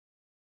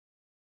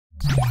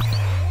Good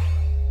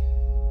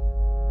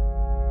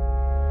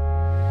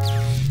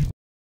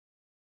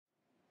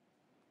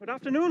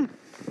afternoon.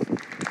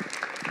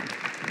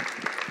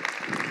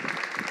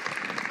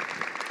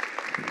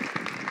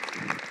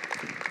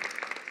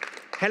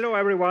 Hello,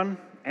 everyone,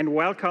 and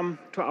welcome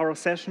to our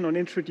session on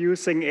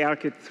introducing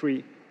arkit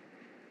 3.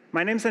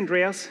 My name is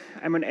Andreas.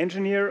 I'm an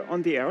engineer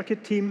on the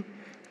arkit team,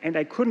 and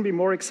I couldn't be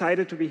more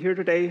excited to be here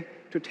today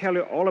to tell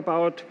you all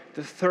about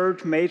the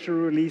third major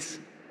release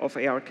of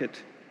arkit.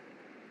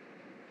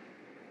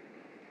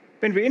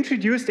 When we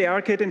introduced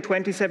arkit in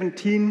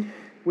 2017,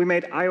 we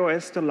made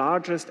iOS the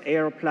largest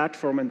AR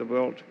platform in the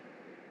world,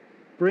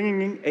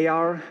 bringing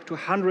AR to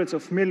hundreds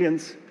of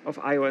millions of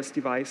iOS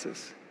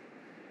devices.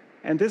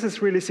 And this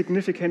is really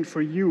significant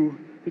for you,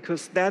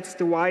 because that's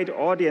the wide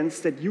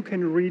audience that you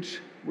can reach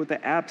with the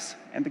apps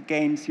and the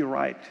games you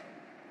write.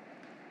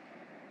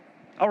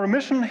 Our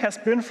mission has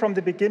been from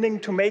the beginning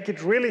to make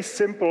it really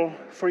simple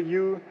for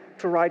you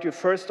to write your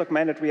first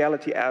augmented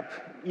reality app,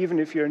 even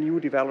if you're a new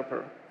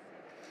developer.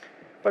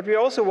 But we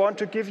also want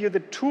to give you the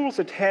tools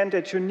at hand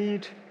that you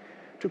need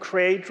to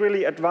create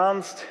really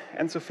advanced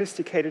and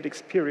sophisticated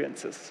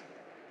experiences.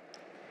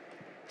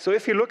 So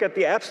if you look at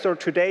the App Store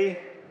today,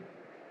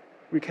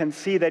 we can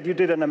see that you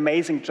did an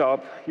amazing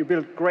job. You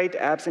built great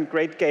apps and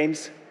great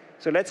games.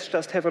 So let's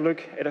just have a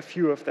look at a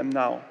few of them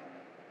now.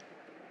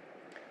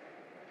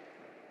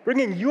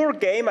 Bringing your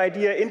game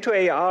idea into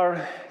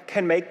AR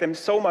can make them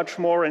so much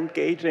more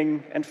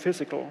engaging and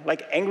physical,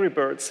 like Angry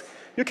Birds.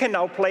 You can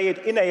now play it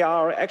in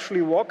AR,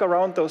 actually walk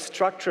around those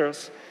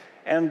structures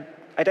and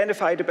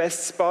identify the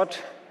best spot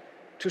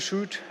to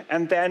shoot,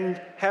 and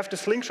then have the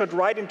slingshot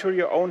right into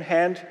your own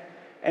hand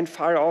and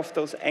fire off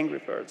those Angry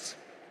Birds.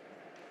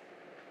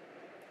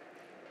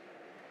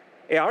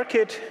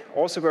 arkit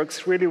also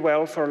works really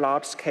well for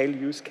large-scale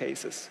use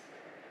cases.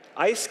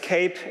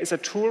 Icecape is a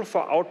tool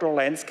for outdoor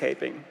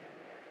landscaping.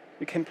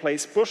 You can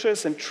place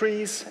bushes and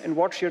trees and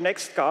watch your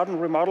next garden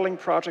remodeling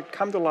project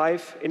come to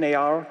life in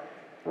AR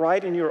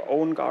right in your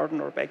own garden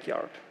or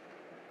backyard.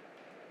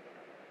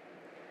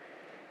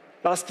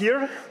 Last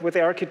year, with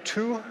arkit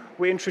 2,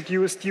 we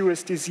introduced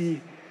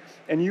WWDC,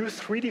 a new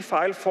 3D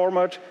file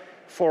format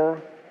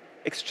for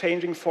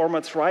exchanging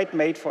formats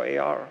made for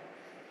AR.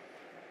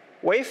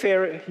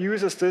 Wayfair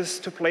uses this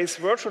to place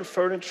virtual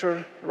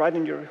furniture right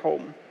in your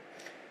home.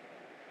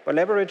 By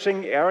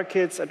leveraging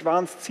arkit's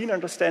advanced scene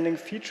understanding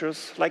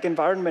features, like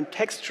environment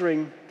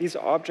texturing, these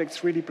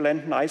objects really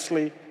blend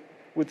nicely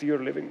with your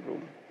living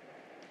room.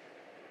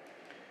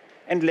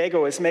 And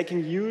Lego is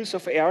making use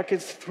of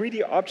arkit's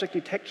 3D object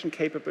detection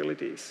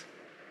capabilities.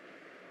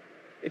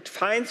 It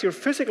finds your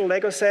physical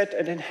Lego set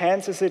and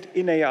enhances it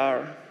in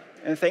AR.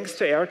 And thanks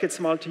to arkit's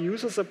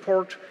multi-user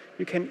support,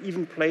 you can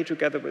even play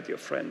together with your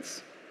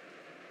friends.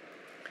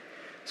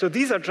 So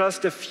these are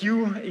just a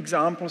few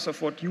examples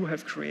of what you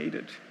have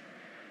created.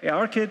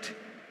 arkit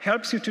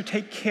helps you to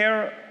take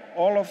care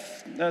all of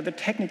the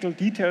technical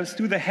details,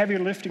 do the heavy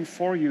lifting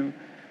for you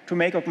to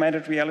make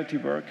augmented reality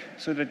work,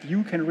 so that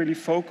you can really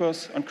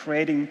focus on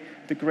creating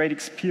the great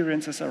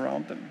experiences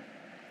around them.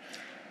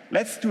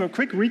 Let's do a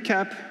quick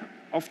recap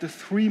of the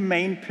three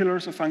main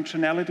pillars of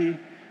functionality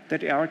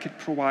that arkit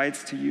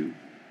provides to you.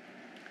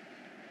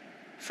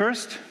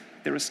 First,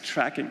 there is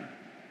tracking.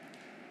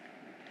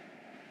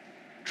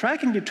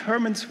 Tracking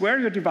determines where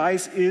your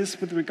device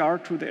is with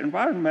regard to the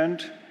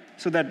environment,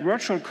 so that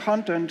virtual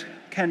content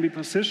can be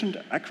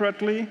positioned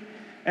accurately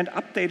and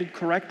updated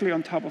correctly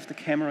on top of the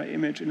camera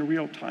image in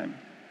real time.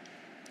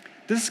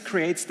 This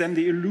creates then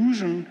the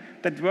illusion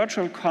that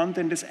virtual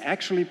content is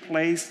actually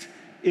placed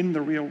in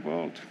the real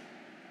world.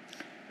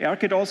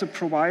 arkit also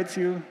provides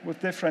you with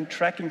different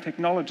tracking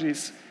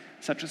technologies,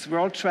 such as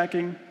world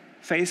tracking,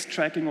 face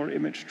tracking, or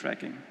image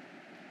tracking.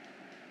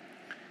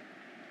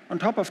 On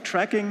top of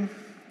tracking,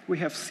 we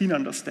have scene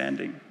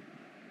understanding.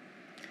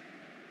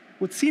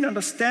 With scene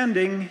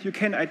understanding, you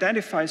can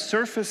identify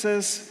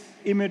surfaces,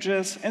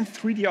 images, and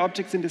 3D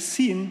objects in the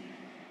scene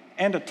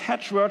and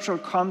attach virtual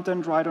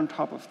content right on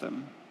top of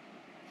them.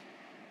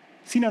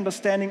 Scene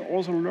understanding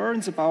also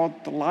learns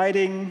about the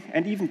lighting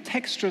and even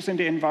textures in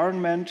the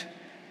environment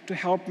to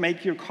help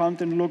make your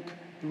content look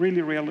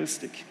really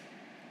realistic.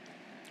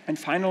 And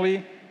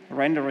finally,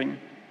 rendering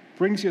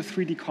brings your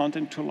 3D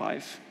content to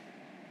life.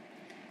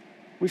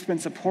 We've been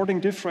supporting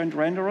different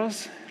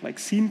renderers like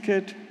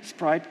SceneKit,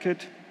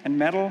 SpriteKit, and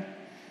Metal.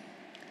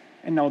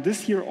 And now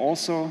this year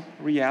also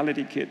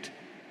RealityKit,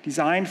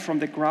 designed from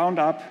the ground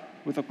up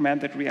with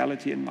augmented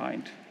reality in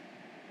mind.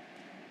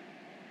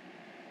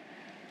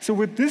 So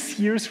with this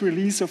year's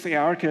release of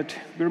arkit,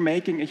 we're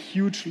making a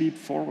huge leap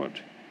forward.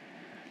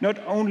 Not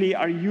only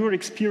are your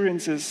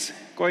experiences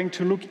going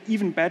to look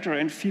even better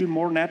and feel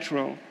more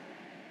natural,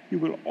 you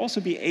will also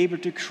be able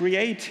to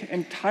create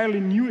entirely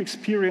new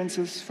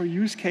experiences for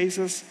use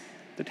cases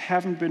that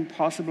haven't been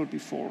possible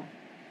before,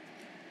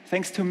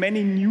 thanks to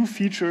many new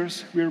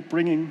features we're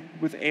bringing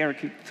with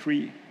arkit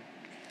 3,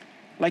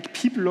 like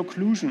people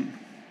occlusion,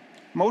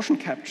 motion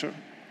capture,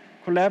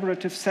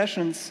 collaborative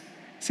sessions,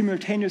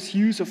 simultaneous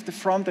use of the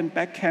front and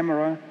back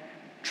camera,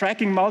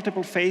 tracking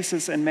multiple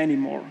faces, and many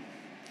more.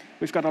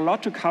 We've got a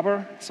lot to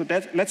cover, so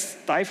let's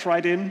dive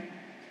right in.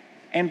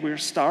 And we're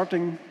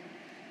starting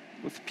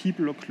with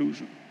people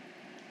occlusion.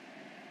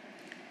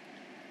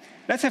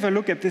 Let's have a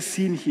look at this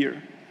scene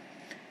here.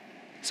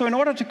 So in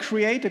order to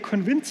create a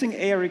convincing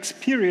AR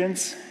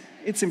experience,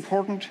 it's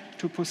important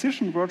to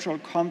position virtual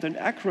content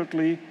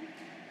accurately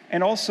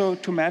and also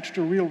to match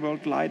the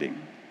real-world lighting.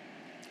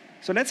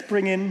 So let's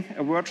bring in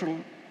a virtual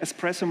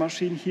espresso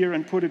machine here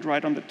and put it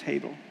right on the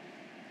table.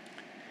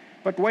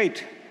 But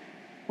wait,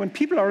 when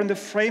people are in the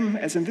frame,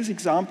 as in this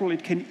example,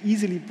 it can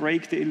easily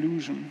break the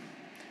illusion,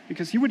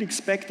 because you would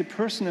expect the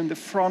person in the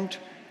front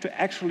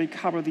to actually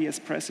cover the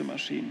espresso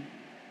machine.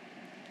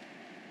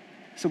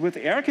 So with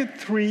arkit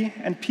 3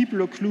 and people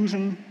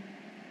occlusion,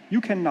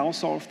 you can now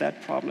solve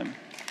that problem.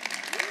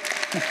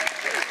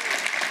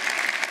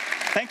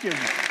 Thank you.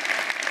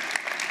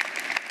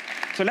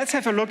 So let's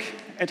have a look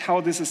at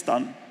how this is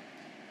done.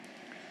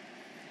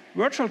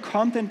 Virtual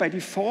content by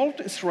default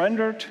is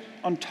rendered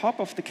on top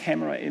of the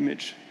camera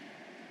image,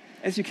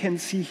 as you can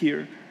see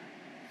here.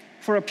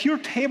 For a pure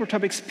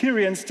tabletop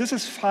experience, this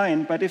is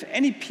fine, but if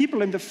any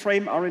people in the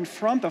frame are in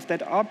front of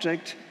that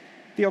object,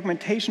 the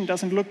augmentation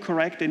doesn't look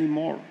correct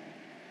anymore.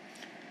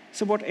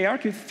 So what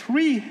arkit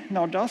 3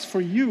 now does for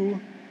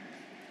you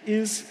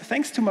is,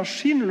 thanks to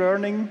machine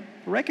learning,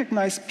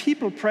 recognize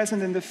people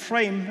present in the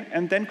frame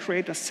and then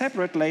create a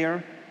separate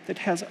layer that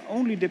has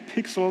only the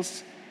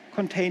pixels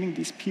containing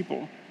these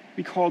people.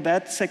 We call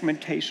that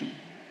segmentation.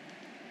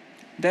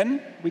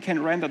 Then we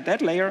can render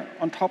that layer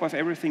on top of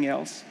everything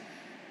else.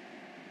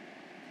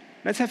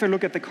 Let's have a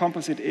look at the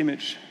composite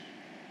image.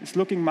 It's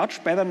looking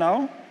much better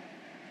now,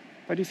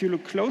 but if you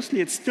look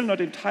closely, it's still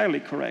not entirely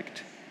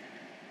correct.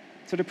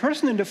 So the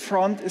person in the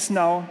front is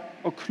now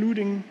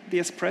occluding the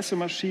espresso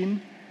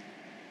machine.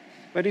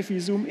 But if you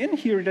zoom in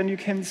here, then you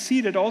can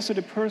see that also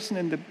the person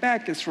in the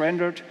back is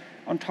rendered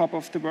on top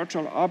of the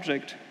virtual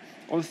object,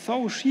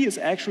 although she is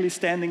actually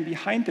standing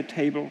behind the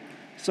table.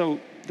 So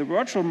the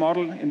virtual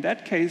model, in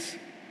that case,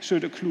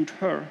 should occlude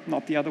her,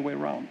 not the other way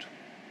around.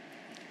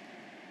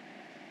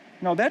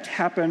 Now that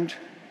happened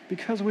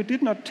because we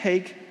did not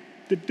take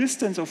the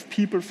distance of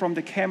people from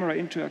the camera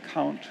into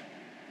account.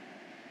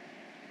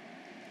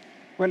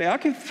 Well,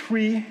 arkit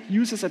 3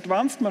 uses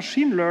advanced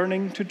machine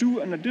learning to do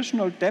an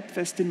additional depth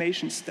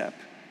estimation step.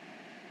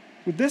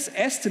 With this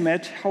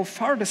estimate, how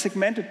far the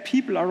segmented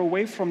people are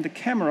away from the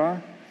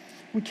camera,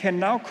 we can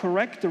now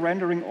correct the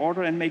rendering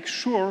order and make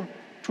sure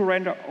to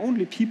render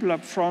only people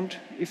up front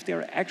if they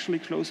are actually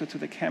closer to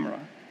the camera.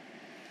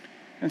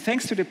 And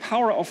thanks to the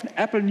power of an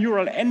Apple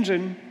neural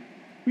engine,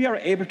 we are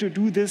able to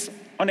do this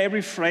on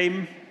every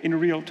frame in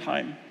real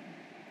time.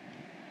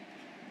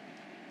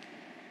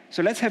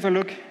 So let's have a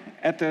look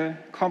at the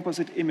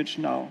composite image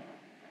now.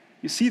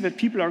 You see that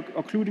people are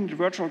occluding the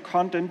virtual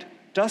content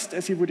just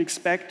as you would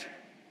expect,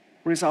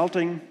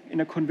 resulting in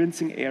a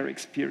convincing AR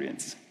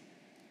experience.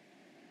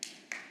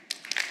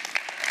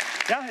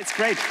 Yeah, it's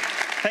great.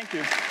 Thank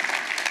you.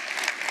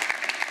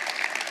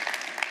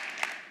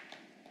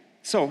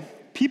 So,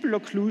 people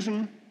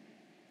occlusion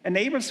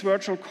enables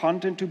virtual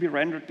content to be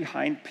rendered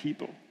behind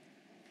people.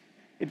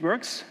 It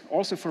works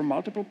also for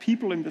multiple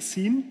people in the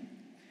scene,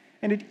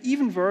 and it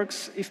even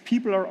works if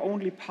people are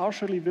only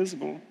partially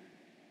visible.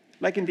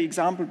 Like in the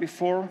example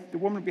before, the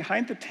woman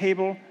behind the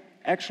table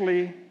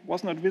actually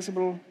was not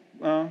visible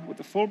with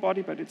the full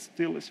body, but it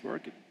still is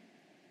working.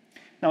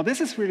 Now,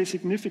 this is really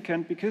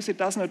significant because it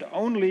does not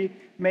only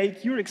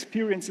make your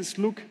experiences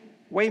look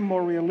way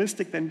more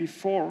realistic than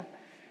before,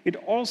 it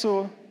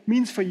also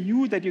means for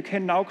you that you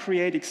can now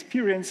create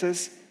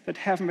experiences that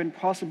haven't been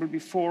possible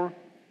before.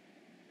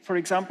 For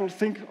example,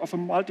 think of a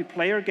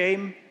multiplayer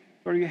game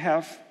where you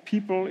have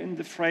people in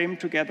the frame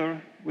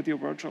together with your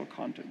virtual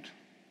content.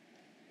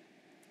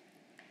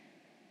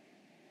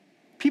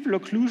 People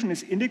occlusion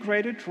is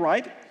integrated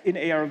right in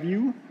AR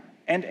View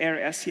and AR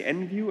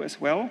SCN View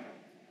as well.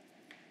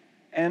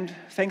 And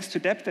thanks to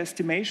depth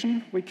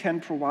estimation, we can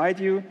provide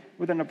you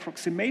with an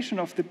approximation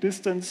of the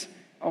distance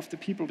of the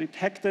people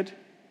detected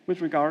with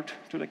regard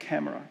to the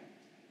camera.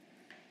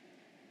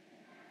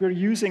 We're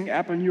using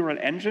Apple Neural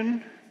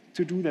Engine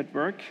to do that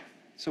work.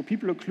 So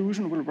people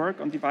occlusion will work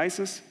on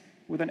devices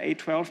with an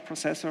A12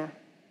 processor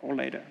or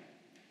later.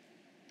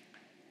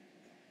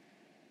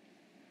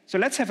 So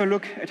let's have a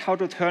look at how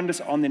to turn this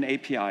on in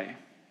API.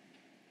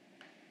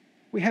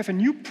 We have a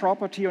new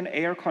property on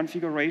AR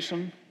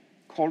configuration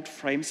called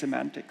frame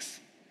semantics.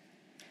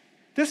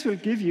 This will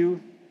give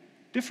you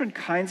different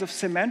kinds of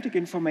semantic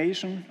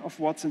information of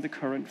what's in the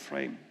current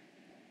frame.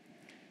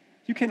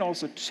 You can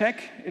also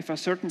check if a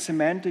certain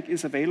semantic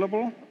is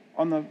available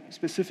on a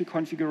specific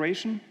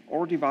configuration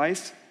or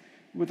device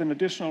with an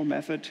additional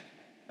method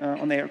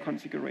on AR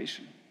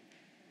configuration.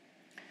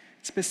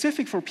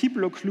 Specific for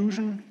people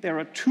occlusion, there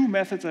are two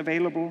methods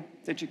available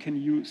that you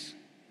can use.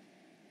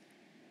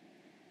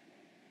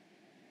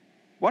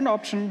 One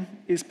option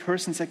is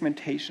person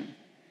segmentation.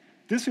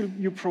 This will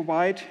you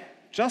provide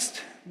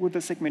just with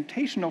the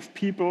segmentation of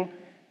people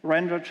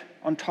rendered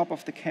on top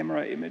of the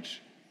camera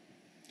image.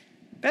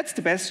 That's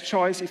the best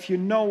choice if you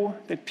know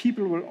that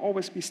people will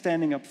always be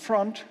standing up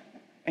front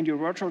and your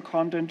virtual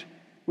content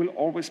will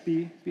always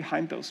be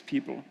behind those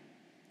people.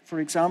 For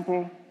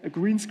example, a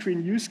green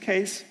screen use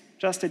case,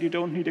 just that you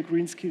don't need a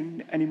green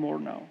screen anymore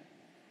now.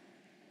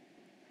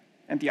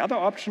 And the other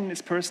option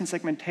is person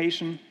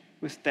segmentation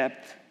with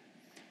depth.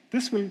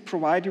 This will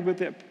provide you with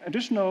the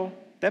additional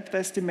depth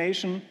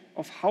estimation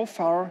of how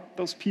far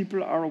those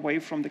people are away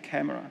from the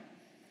camera.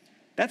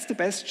 That's the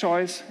best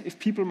choice if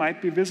people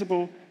might be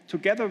visible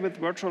together with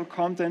virtual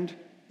content,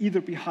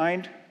 either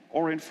behind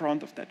or in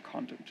front of that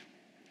content.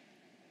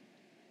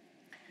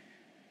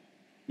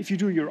 If you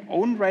do your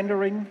own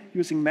rendering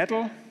using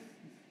Metal,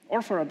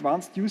 or for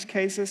advanced use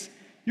cases,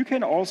 you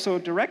can also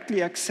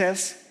directly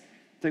access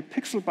the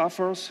pixel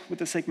buffers with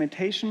the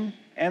segmentation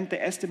and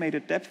the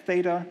estimated depth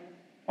data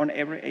on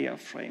every AR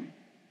frame.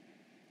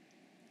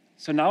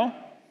 So now,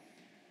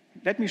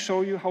 let me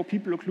show you how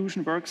people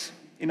occlusion works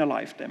in a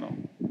live demo.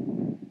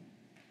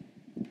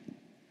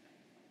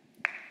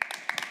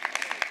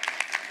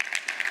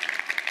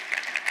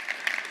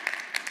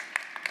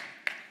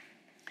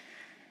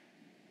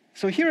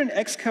 So here in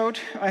Xcode,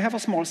 I have a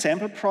small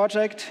sample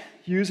project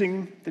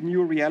using the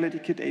new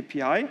RealityKit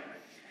API.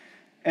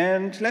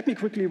 And let me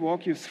quickly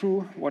walk you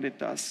through what it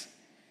does.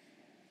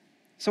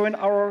 So in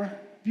our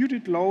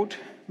viewDidLoad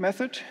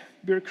method,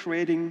 we're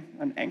creating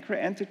an anchor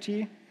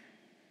entity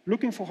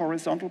looking for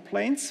horizontal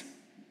planes,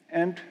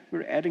 and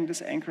we're adding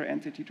this anchor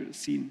entity to the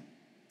scene.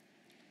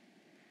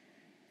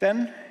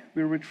 Then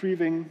we're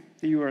retrieving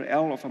the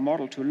URL of a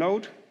model to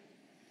load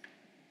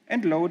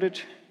and load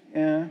it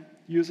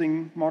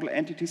using model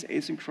entities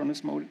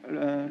asynchronous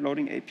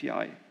loading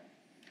API.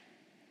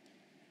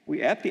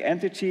 We add the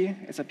entity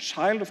as a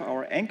child of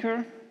our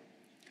anchor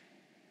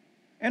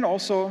and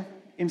also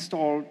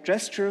install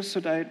gestures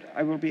so that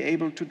I will be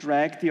able to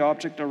drag the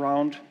object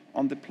around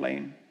on the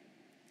plane.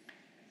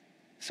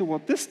 So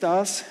what this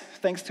does,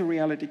 thanks to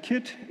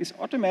RealityKit, is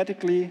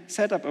automatically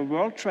set up a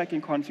world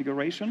tracking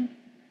configuration,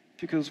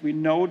 because we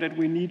know that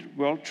we need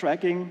world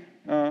tracking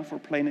for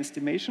plane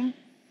estimation.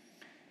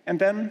 And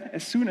then,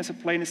 as soon as a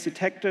plane is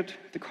detected,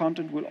 the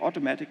content will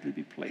automatically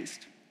be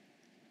placed.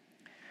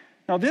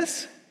 Now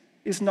this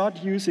is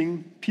not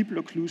using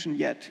people occlusion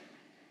yet,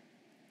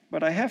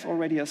 but I have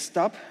already a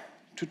stub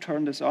to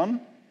turn this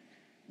on.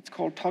 It's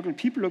called toggle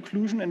people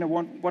occlusion, and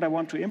what I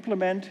want to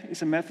implement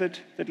is a method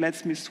that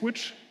lets me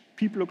switch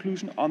people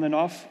occlusion on and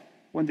off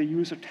when the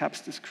user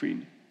taps the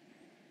screen.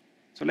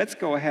 So let's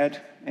go ahead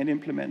and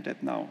implement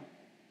that now.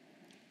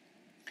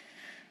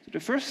 So the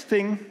first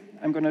thing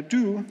I'm going to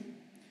do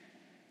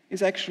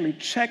is actually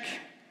check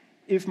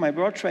if my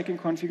world tracking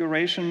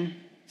configuration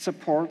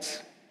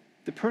supports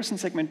the person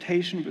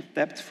segmentation with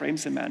depth frame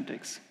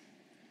semantics.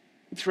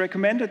 It's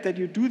recommended that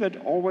you do that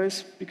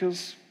always,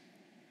 because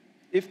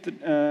if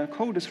the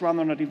code is run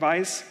on a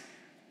device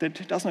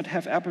that does not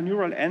have Apple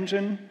Neural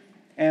Engine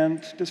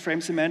and this frame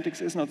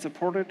semantics is not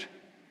supported,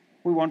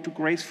 we want to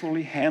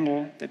gracefully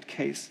handle that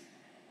case.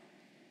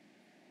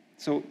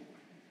 So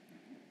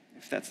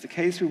if that's the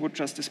case, we would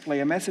just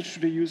display a message to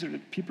the user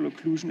that people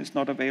occlusion is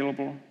not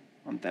available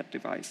on that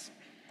device.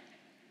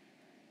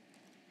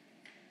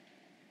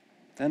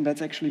 Then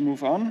let's actually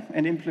move on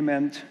and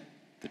implement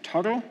the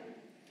toggle.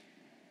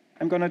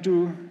 I'm going to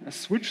do a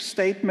switch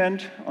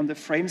statement on the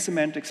frame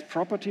semantics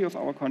property of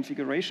our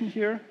configuration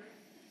here.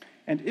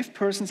 And if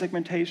person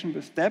segmentation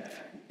with depth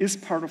is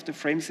part of the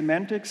frame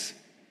semantics,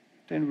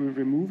 then we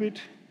remove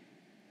it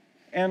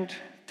and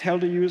tell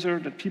the user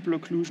that people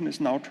occlusion is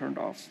now turned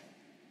off.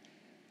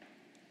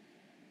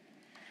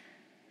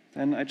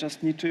 Then I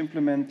just need to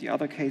implement the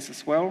other case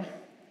as well.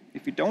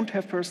 If we don't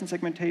have person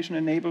segmentation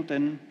enabled,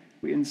 then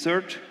we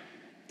insert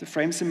the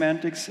frame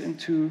semantics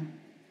into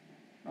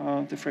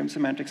the frame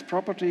semantics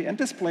property and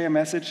display a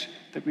message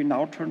that we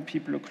now turn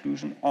people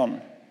occlusion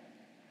on.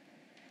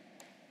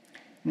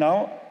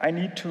 Now I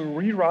need to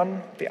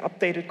rerun the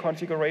updated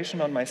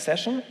configuration on my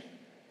session.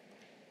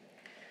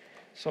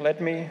 So let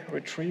me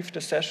retrieve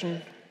the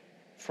session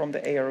from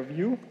the AR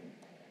view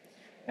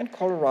and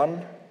call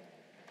run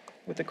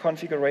with the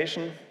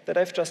configuration that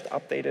I've just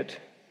updated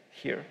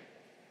here.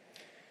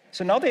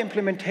 So now the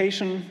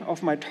implementation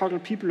of my toggle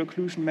people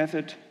occlusion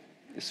method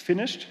is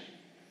finished.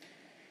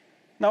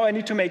 Now I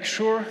need to make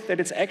sure that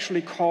it's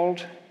actually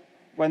called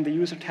when the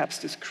user taps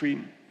the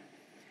screen.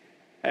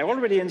 I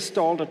already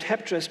installed a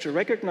tap gesture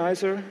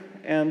recognizer,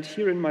 and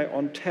here in my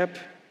onTap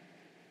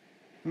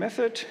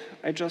method,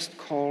 I just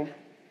call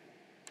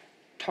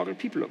toggle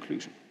people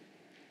occlusion.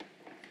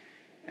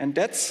 And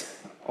that's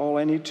all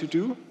I need to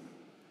do.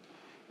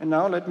 And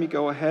now let me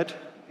go ahead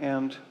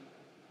and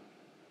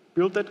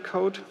build that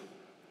code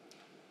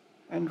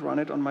and run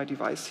it on my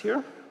device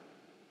here.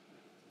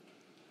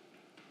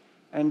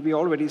 And we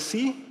already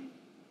see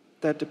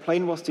that the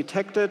plane was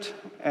detected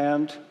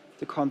and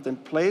the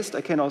content placed.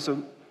 I can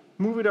also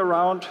move it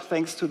around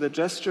thanks to the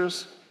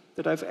gestures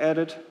that I've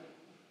added.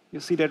 You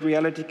see that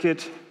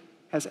RealityKit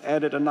has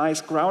added a nice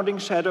grounding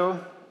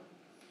shadow.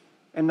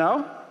 And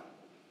now,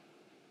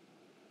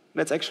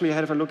 let's actually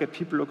have a look at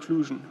people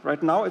occlusion.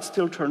 Right now, it's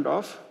still turned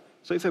off.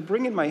 So if I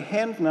bring in my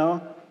hand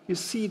now, you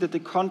see that the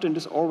content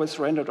is always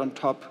rendered on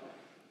top.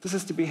 This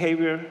is the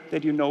behavior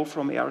that you know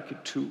from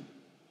arkit 2.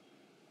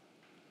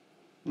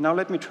 Now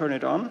let me turn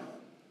it on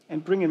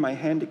and bring in my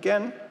hand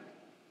again,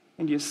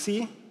 and you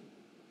see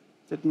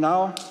that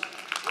now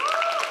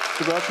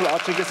the virtual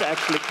object is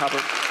actually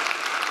covered.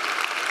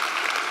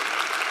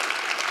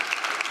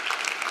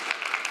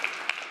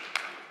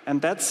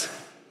 And that's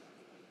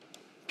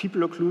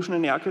people occlusion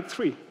in arkit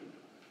 3.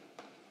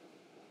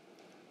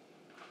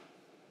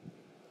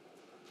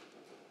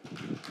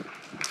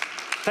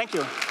 Thank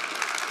you.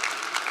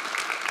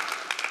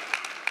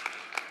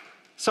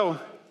 So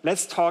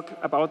let's talk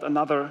about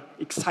another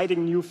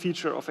exciting new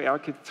feature of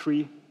arkit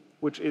 3,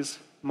 which is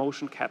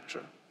motion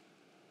capture.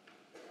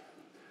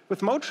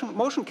 With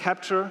motion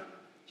capture,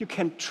 you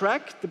can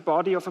track the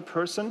body of a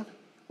person,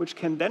 which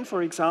can then,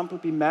 for example,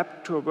 be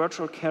mapped to a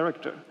virtual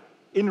character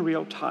in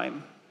real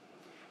time.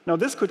 Now,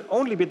 this could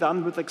only be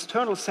done with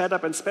external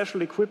setup and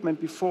special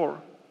equipment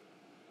before.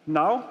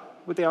 Now,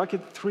 with the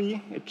arkit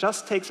 3, it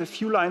just takes a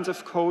few lines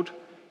of code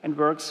and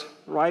works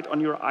right on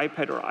your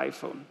iPad or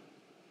iPhone.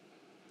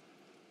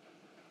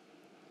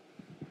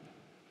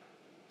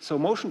 So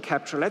motion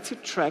capture lets you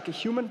track a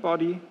human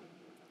body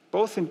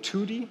both in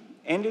 2D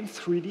and in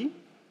 3D,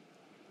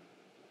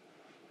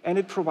 and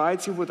it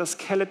provides you with a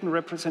skeleton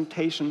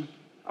representation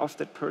of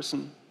that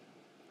person.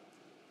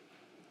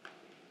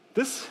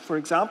 This, for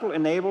example,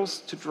 enables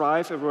to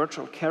drive a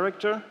virtual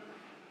character,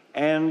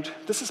 and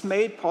this is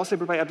made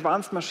possible by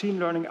advanced machine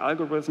learning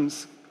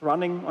algorithms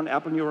running on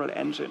Apple Neural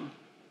Engine.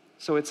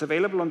 So it's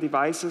available on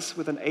devices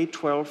with an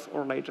A12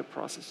 or later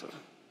processor.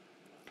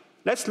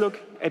 Let's look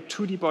at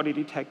 2D body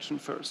detection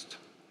first.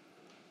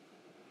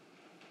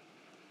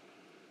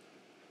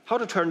 How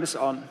to turn this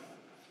on?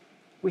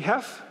 We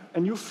have a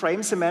new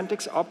frame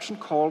semantics option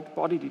called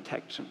body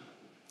detection.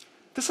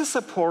 This is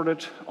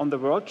supported on the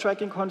world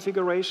tracking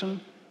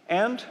configuration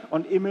and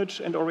on image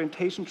and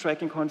orientation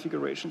tracking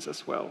configurations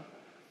as well.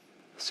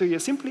 So you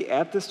simply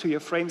add this to your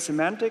frame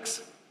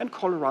semantics and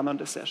call run on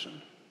the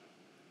session.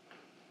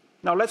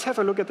 Now let's have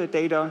a look at the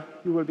data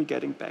you will be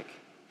getting back.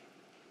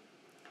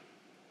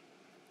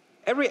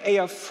 Every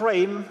AR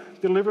frame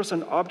delivers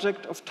an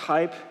object of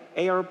type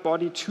AR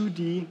body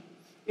 2D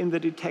in the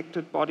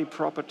detected body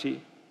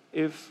property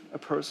if a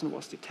person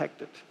was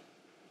detected.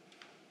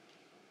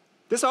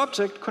 This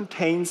object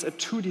contains a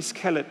 2D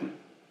skeleton,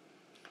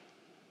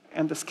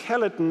 and the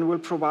skeleton will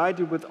provide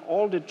you with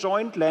all the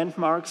joint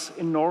landmarks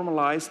in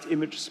normalized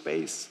image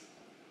space.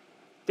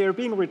 They are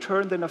being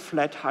returned in a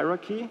flat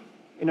hierarchy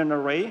in an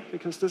array,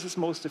 because this is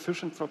most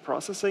efficient for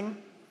processing,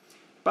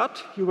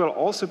 but you will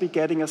also be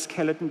getting a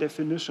skeleton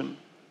definition.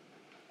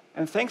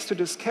 And thanks to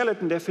the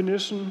skeleton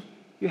definition,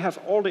 you have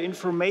all the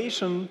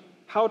information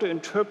how to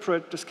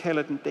interpret the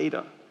skeleton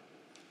data.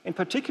 In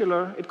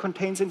particular, it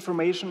contains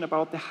information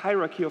about the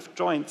hierarchy of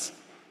joints.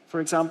 For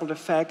example, the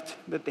fact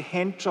that the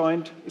hand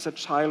joint is a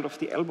child of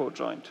the elbow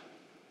joint.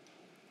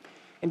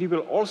 And you will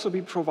also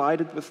be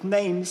provided with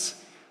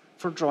names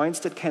for joints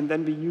that can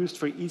then be used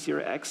for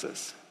easier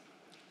access.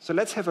 So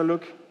let's have a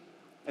look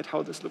at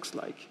how this looks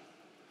like.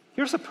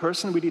 Here's a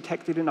person we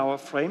detected in our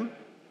frame,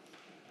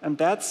 and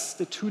that's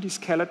the 2D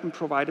skeleton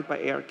provided by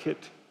arkit.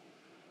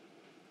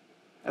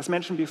 As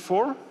mentioned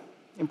before,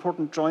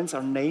 important joints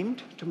are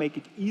named to make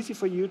it easy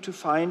for you to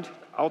find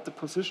out the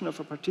position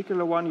of a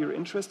particular one you're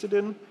interested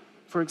in,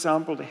 for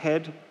example, the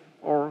head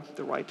or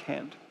the right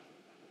hand.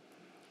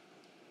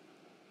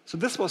 So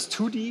this was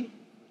 2D.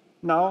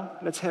 Now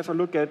let's have a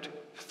look at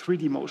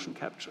 3D motion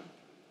capture.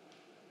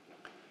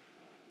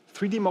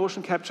 3D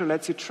motion capture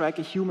lets you track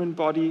a human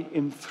body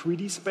in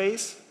 3D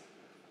space,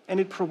 and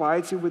it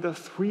provides you with a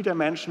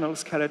three-dimensional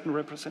skeleton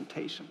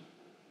representation.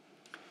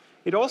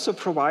 It also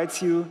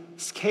provides you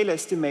scale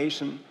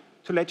estimation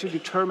to let you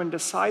determine the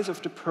size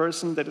of the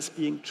person that is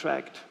being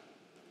tracked.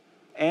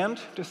 And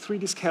the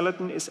 3D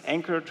skeleton is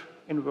anchored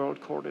in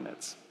world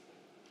coordinates.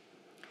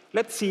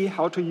 Let's see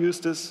how to use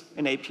this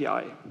in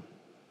API.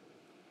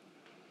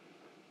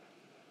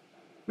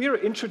 We are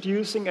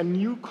introducing a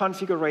new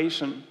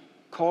configuration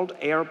called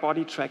AR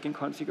body tracking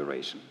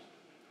configuration.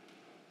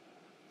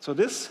 So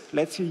this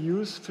lets you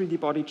use 3D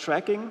body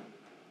tracking,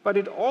 but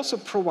it also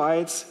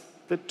provides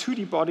the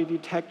 2D body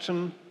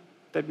detection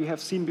that we have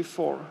seen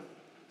before.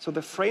 So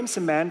the frame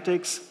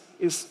semantics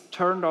is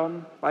turned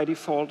on by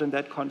default in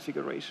that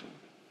configuration.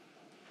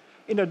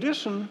 In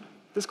addition,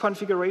 this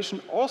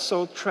configuration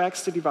also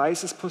tracks the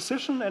device's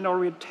position and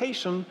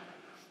orientation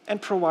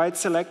and provides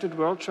selected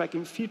world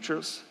tracking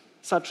features,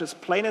 such as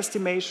plane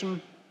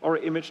estimation or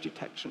image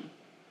detection.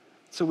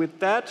 So with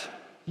that,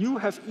 you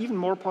have even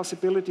more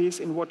possibilities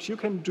in what you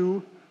can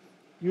do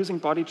using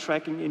body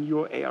tracking in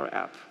your AR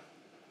app.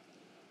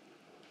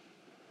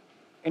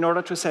 In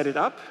order to set it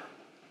up,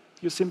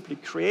 you simply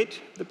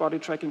create the body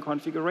tracking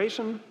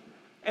configuration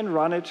and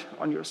run it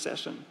on your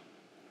session.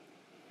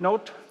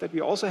 Note that we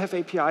also have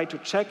API to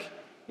check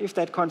if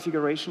that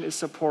configuration is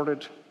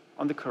supported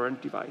on the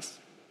current device.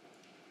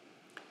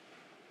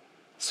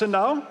 So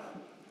now,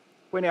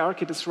 when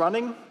arkit is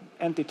running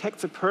and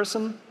detects a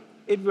person,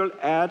 it will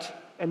add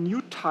a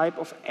new type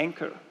of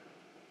anchor,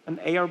 an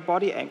AR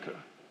body anchor.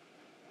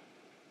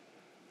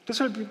 This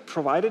will be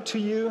provided to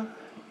you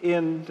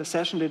in the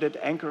session that it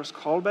anchors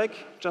callback,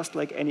 just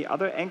like any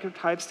other anchor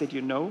types that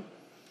you know.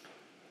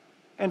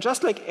 And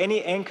just like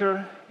any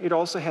anchor, it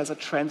also has a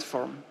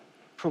transform,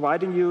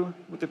 providing you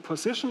with the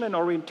position and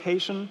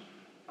orientation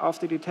of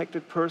the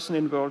detected person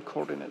in world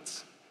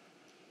coordinates.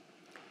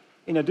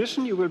 In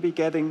addition, you will be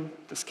getting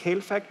the scale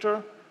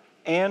factor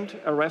and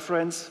a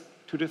reference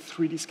to the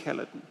 3D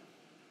skeleton.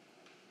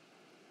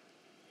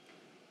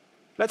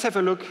 Let's have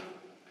a look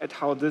at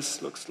how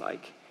this looks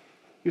like.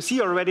 You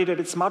see already that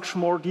it's much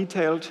more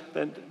detailed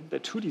than the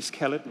 2D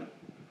skeleton.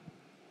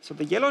 So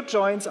the yellow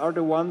joints are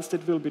the ones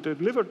that will be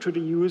delivered to the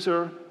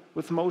user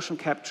with motion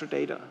capture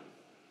data.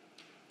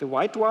 The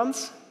white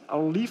ones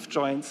are leaf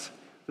joints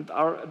that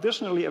are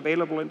additionally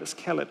available in the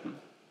skeleton.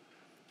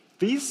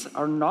 These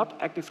are not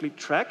actively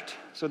tracked,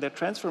 so their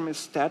transform is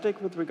static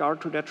with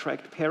regard to their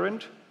tracked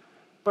parent.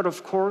 But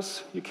of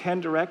course, you can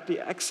directly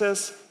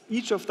access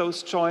each of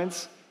those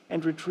joints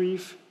and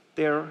retrieve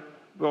their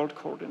world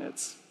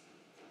coordinates.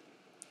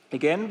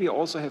 Again, we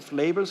also have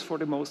labels for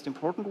the most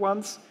important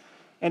ones,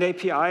 and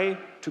API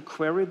to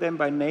query them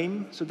by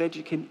name so that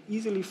you can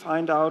easily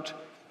find out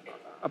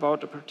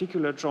about a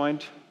particular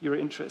joint you're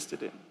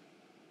interested in.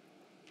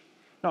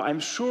 Now, I'm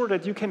sure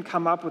that you can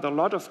come up with a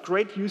lot of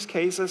great use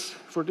cases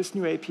for this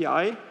new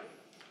API,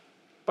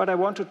 but I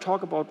want to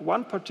talk about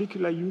one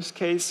particular use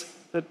case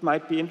that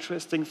might be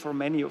interesting for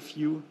many of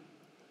you,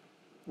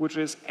 which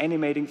is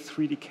animating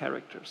 3D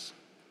characters.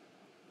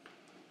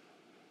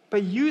 By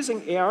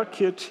using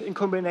arkit in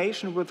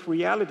combination with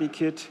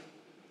RealityKit,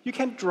 you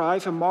can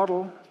drive a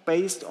model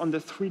based on the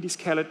 3D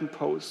skeleton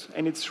pose,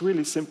 and it's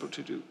really simple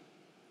to do.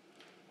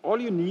 All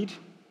you need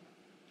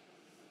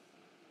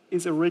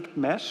is a rigged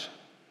mesh.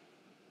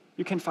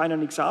 You can find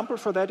an example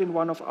for that in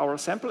one of our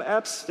sample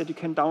apps that you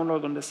can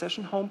download on the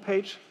session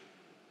homepage.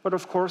 But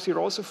of course, you're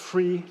also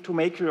free to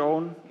make your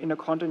own in a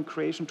content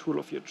creation tool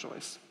of your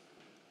choice.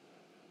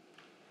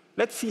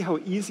 Let's see how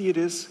easy it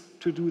is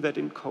to do that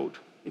in code.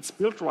 It's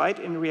built right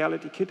in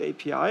RealityKit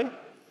API,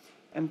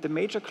 and the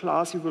major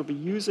class you will be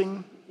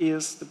using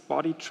is the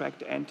body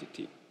tracked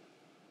entity.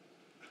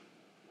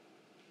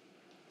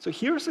 So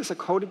here's a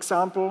code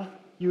example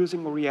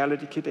using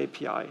RealityKit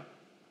API.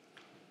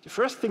 The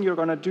first thing you're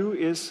going to do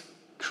is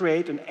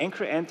create an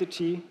anchor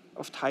entity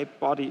of type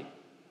body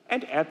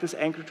and add this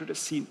anchor to the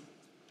scene.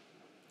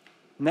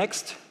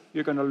 Next,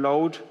 you're going to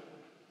load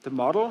the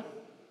model.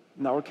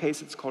 In our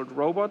case, it's called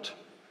robot.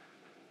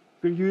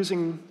 We're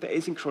using the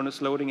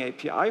asynchronous loading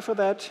API for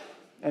that,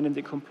 and in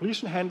the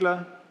completion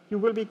handler, you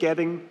will be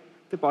getting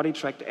the body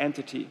tracked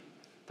entity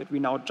that we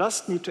now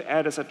just need to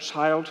add as a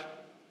child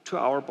to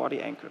our body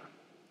anchor.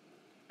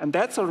 And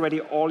that's already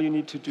all you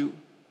need to do.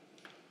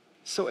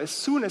 So as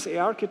soon as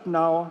arkit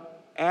now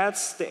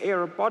adds the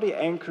AR body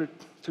anchor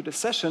to the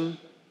session,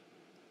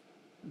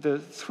 the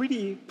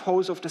 3D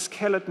pose of the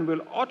skeleton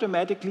will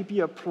automatically be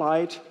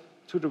applied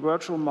to the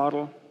virtual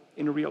model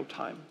in real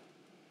time.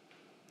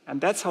 And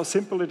that's how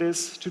simple it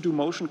is to do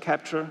motion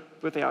capture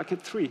with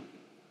arkit 3.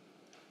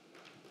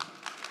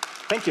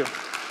 Thank you.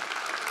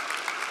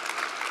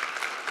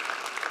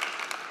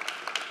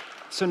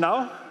 So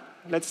now,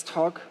 let's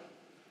talk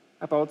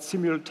about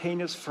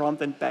simultaneous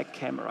front and back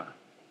camera.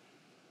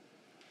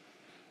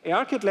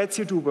 arkit lets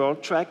you do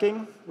world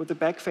tracking with the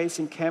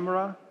back-facing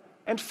camera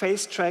and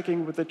face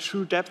tracking with a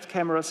true depth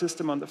camera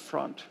system on the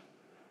front.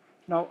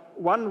 Now,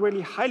 one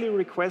really highly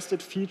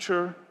requested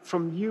feature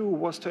from you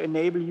was to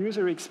enable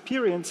user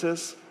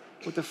experiences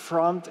with the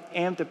front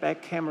and the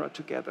back camera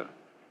together.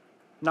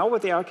 Now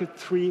with arkit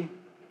 3,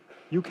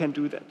 you can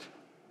do that.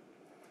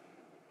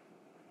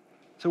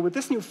 So with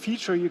this new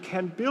feature, you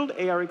can build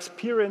AR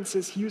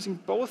experiences using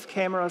both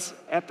cameras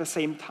at the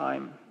same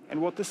time.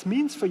 And what this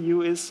means for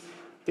you is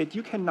that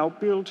you can now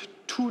build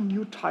two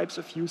new types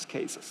of use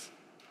cases.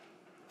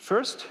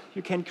 First,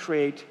 you can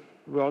create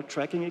world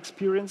tracking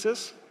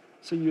experiences,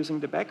 so using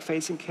the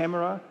back-facing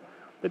camera,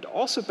 that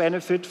also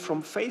benefit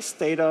from face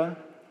data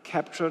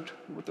captured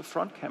with the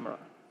front camera.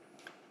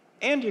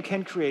 And you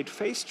can create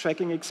face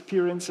tracking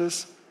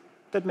experiences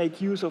that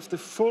make use of the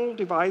full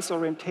device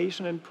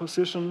orientation and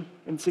position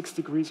in 6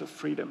 degrees of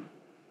freedom.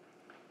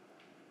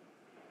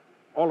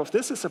 All of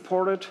this is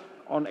supported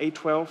on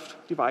A12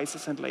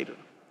 devices and later.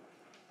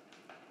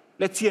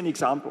 Let's see an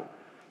example.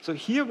 So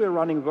here we're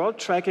running world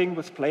tracking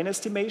with plane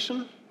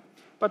estimation,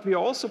 but we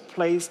also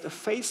placed a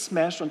face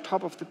mesh on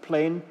top of the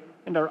plane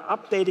and are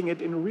updating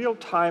it in real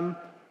time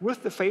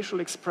with the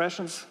facial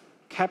expressions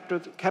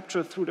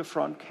captured through the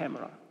front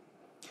camera.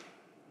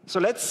 So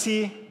let's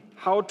see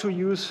how to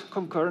use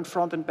concurrent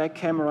front and back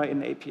camera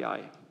in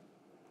API.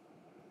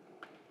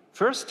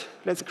 First,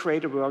 let's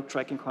create a world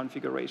tracking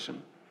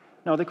configuration.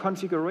 Now, the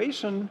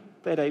configuration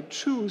that I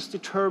choose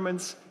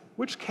determines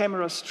which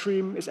camera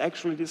stream is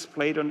actually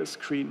displayed on the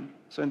screen.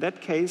 So in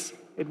that case,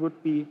 it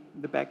would be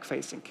the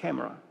back-facing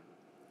camera.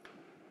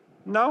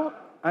 Now,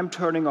 I'm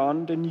turning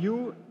on the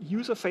new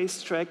user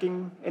face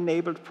tracking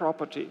enabled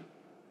property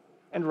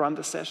and run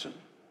the session.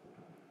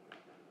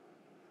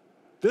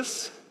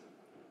 This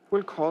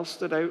will cause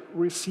that I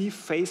receive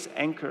face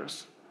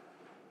anchors.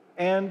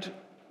 And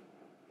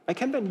I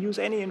can then use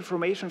any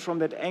information from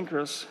that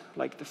anchors,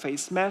 like the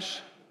face mesh,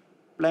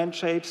 blend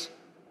shapes,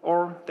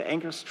 or the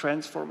anchors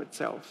transform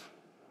itself.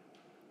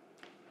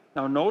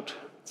 Now note,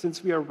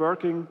 since we are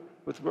working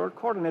with world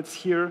coordinates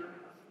here,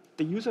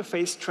 the user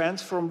face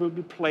transform will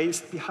be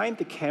placed behind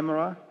the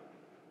camera,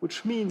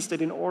 which means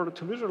that in order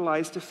to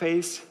visualize the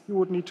face, you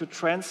would need to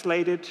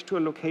translate it to a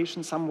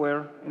location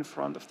somewhere in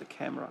front of the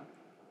camera.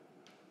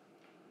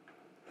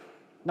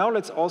 Now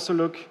let's also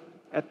look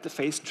at the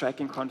face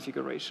tracking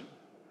configuration.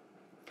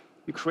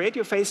 You create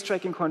your face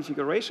tracking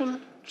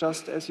configuration,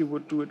 just as you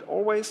would do it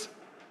always,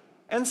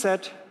 and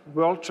set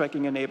world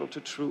tracking enable to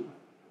true.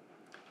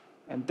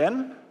 And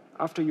then,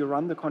 after you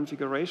run the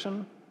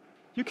configuration,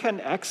 you can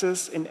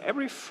access in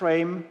every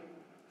frame,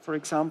 for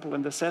example,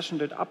 in the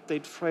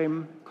session.update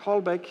frame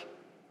callback,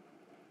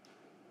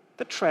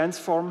 the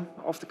transform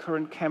of the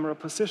current camera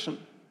position.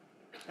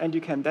 And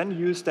you can then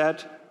use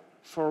that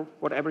for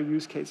whatever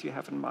use case you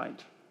have in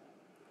mind.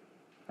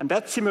 And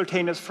that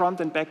simultaneous front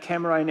and back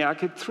camera in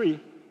arkit 3,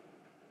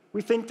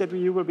 we think that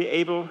you will be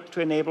able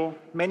to enable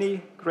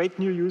many great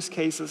new use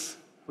cases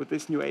with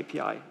this new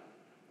API.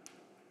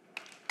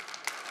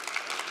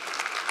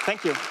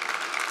 Thank you.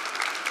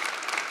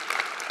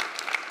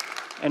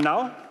 And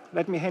now,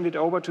 let me hand it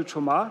over to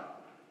Thomas,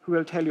 who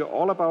will tell you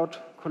all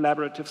about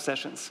collaborative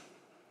sessions.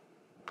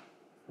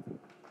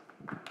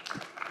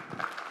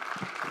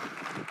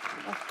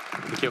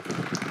 Thank you.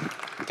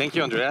 Thank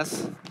you,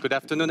 Andreas. Good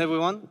afternoon,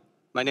 everyone.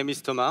 My name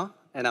is Thomas,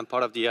 and I'm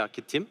part of the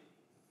arkit team.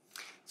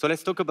 So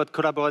let's talk about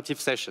collaborative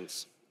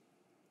sessions.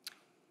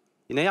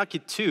 In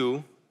arkit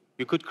 2,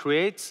 you could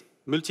create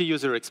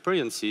multi-user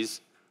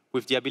experiences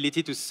with the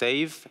ability to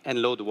save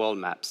and load world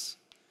maps.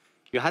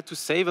 You had to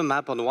save a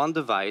map on one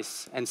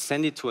device and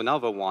send it to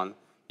another one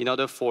in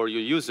order for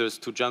your users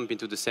to jump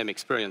into the same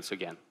experience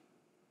again.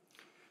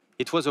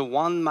 It was a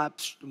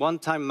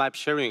one-time map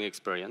sharing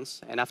experience,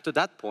 and after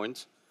that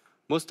point,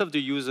 most of the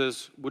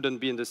users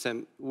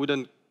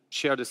wouldn't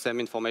share the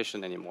same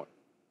information anymore.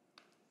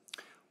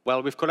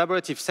 Well, with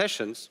collaborative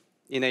sessions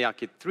in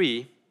arkit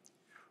 3,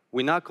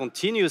 we now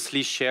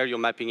continuously share your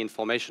mapping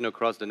information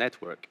across the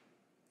network.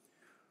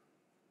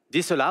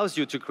 This allows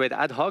you to create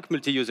ad hoc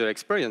multi-user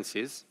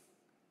experiences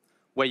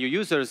where your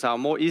users are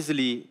more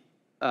easily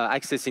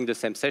accessing the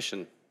same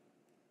session.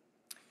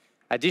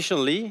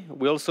 Additionally,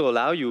 we also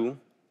allow you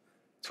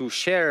to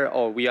share,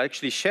 or we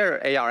actually share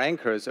AR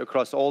anchors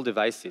across all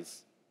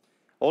devices.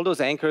 All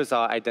those anchors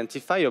are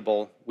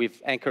identifiable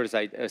with anchors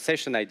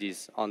session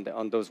IDs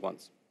on those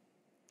ones.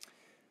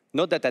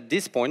 Note that at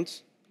this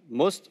point,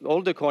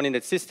 all the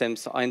coordinate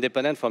systems are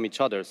independent from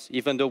each other,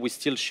 even though we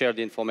still share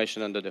the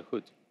information under the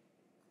hood.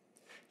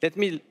 Let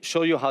me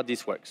show you how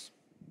this works.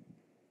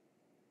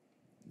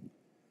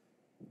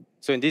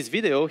 So in this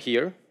video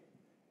here,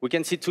 we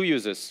can see two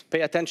users.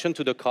 Pay attention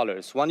to the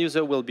colors. One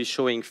user will be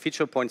showing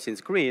feature points in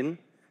green,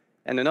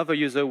 and another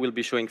user will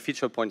be showing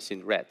feature points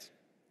in red.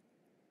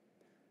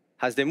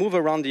 As they move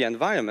around the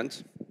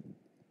environment,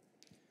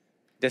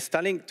 they're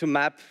starting to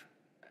map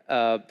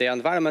their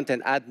environment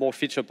and add more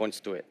feature points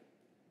to it.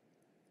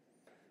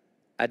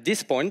 At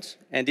this point,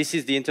 and this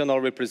is the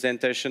internal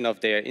representation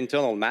of their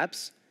internal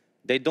maps,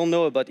 they don't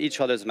know about each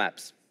other's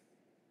maps.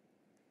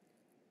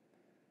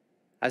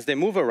 As they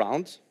move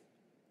around,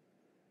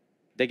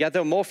 they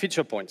gather more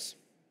feature points.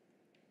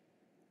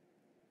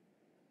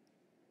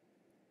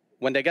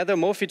 When they gather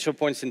more feature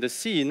points in the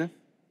scene,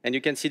 and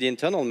you can see the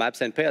internal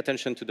maps and pay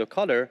attention to the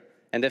color,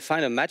 and they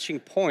find a matching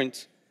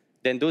point,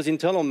 then those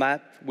internal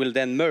maps will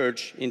then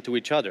merge into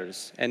each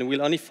other's and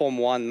will only form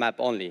one map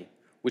only,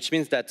 which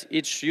means that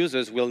each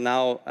users will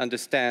now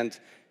understand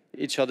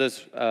each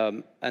other's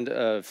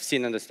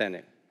scene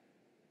understanding.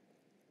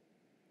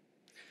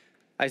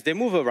 As they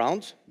move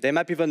around, they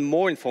map even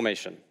more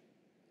information,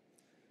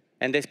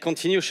 and they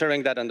continue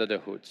sharing that under the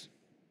hood.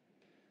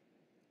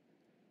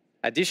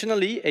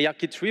 Additionally,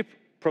 arkit 3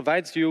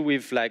 provides you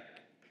with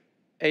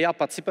AR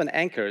participant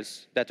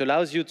anchors that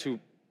allows you to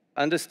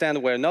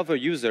understand where another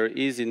user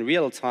is in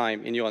real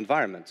time in your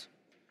environment.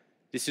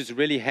 This is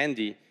really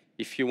handy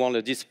if you want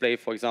to display,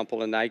 for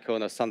example, an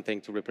icon or something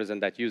to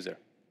represent that user.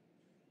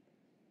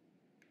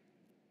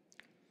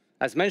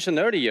 As mentioned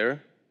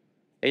earlier,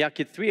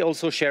 arkit 3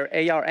 also share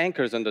AR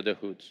anchors under the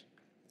hood,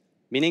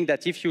 meaning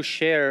that if you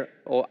share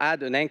or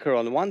add an anchor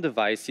on one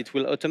device, it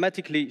will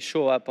automatically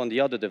show up on the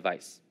other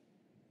device.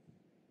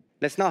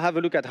 Let's now have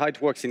a look at how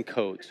it works in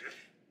code.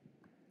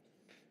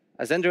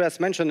 As Andreas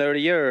mentioned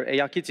earlier,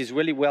 arkit is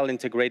really well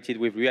integrated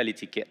with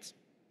RealityKit.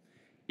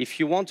 If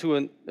you want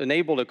to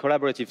enable a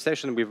collaborative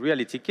session with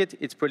RealityKit,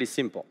 it's pretty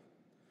simple.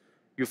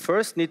 You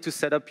first need to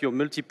set up your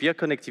multi-peer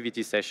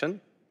connectivity session.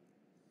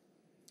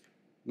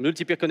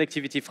 Multi-peer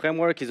connectivity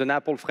framework is an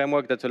Apple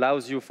framework that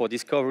allows you for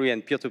discovery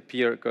and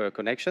peer-to-peer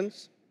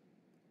connections.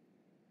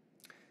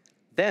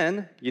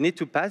 Then you need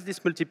to pass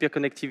this multi-peer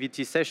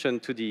connectivity session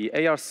to the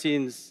AR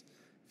scenes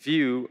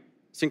view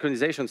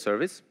synchronization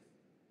service.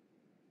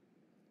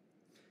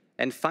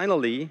 And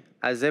finally,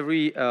 as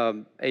every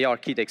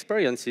ARKit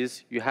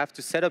experiences, you have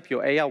to set up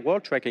your AR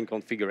world tracking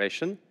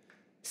configuration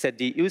set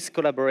the use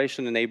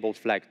collaboration enabled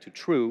flag to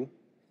true,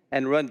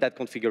 and run that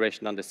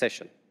configuration on the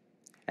session.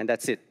 And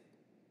that's it.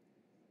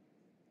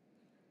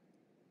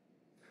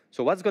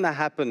 So what's going to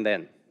happen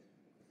then?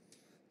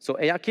 So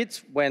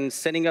arkit, when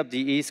setting up the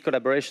use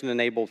collaboration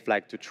enabled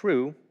flag to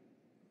true,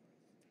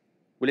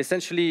 will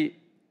essentially,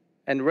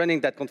 and running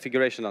that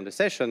configuration on the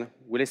session,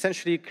 will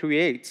essentially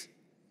create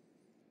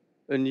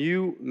a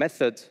new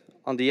method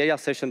on the AR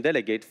session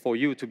delegate for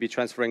you to be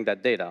transferring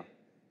that data.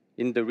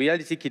 In the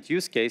reality kit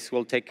use case,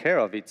 we'll take care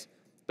of it.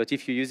 But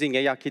if you're using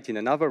arkit in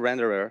another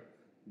renderer,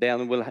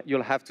 then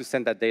you'll have to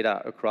send that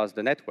data across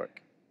the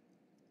network.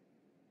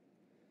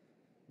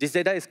 This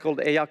data is called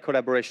AR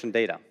collaboration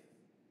data.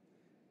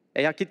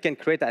 arkit can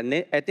create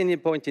at any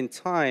point in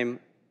time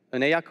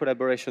an AR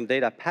collaboration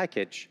data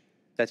package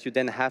that you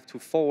then have to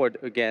forward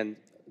again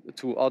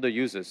to other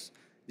users.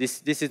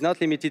 This is not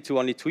limited to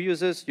only 2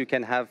 users. You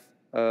can have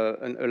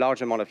a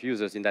large amount of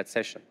users in that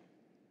session.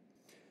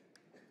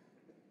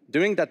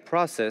 During that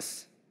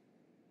process,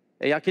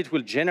 arkit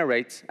will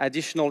generate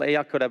additional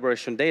AR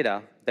collaboration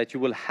data that you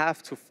will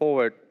have to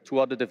forward to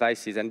other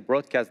devices and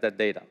broadcast that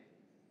data.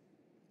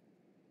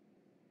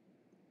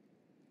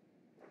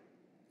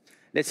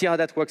 Let's see how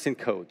that works in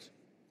code.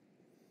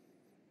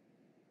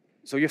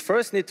 So you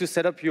first need to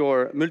set up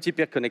your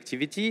multi-peer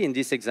connectivity in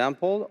this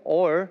example,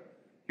 or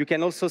you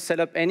can also set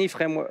up any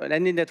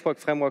network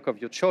framework of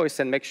your choice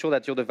and make sure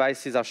that your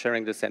devices are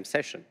sharing the same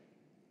session.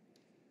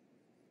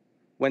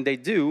 When they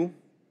do,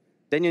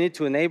 then you need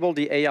to enable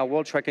the AR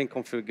world tracking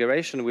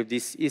configuration with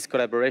this is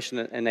collaboration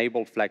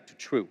enabled flag to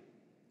true.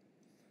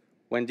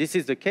 When this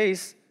is the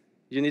case,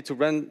 you need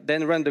to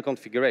then run the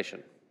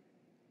configuration.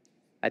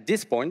 At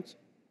this point,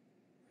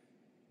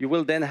 you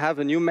will then have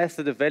a new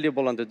method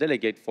available on the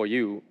delegate for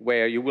you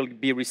where you will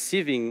be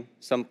receiving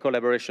some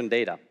collaboration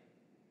data.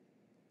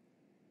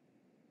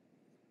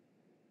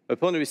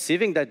 Upon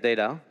receiving that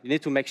data, you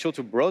need to make sure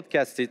to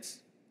broadcast it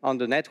on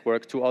the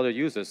network to other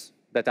users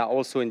that are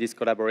also in this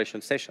collaboration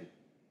session.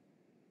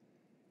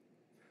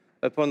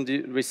 Upon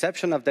the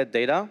reception of that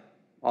data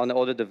on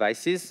other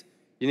devices,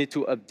 you need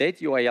to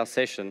update your AR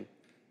session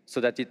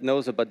so that it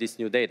knows about this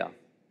new data.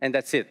 And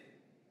that's it.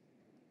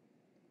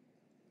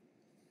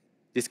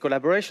 This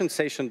collaboration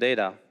session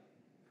data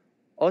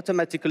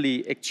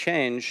automatically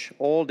exchange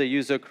all the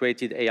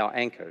user-created AR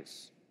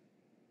anchors.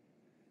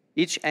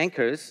 Each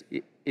anchor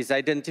is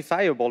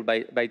identifiable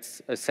by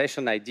its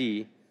session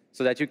ID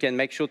so that you can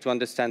make sure to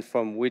understand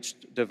from which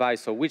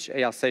device or which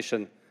AR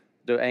session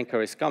the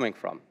anchor is coming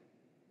from.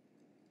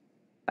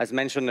 As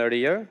mentioned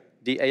earlier,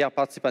 the AR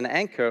participant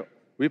anchor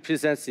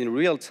represents in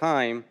real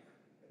time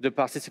the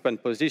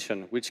participant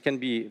position, which can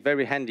be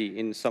very handy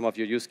in some of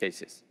your use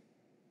cases.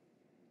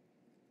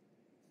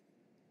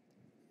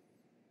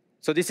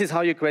 So this is how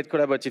you create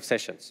collaborative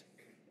sessions.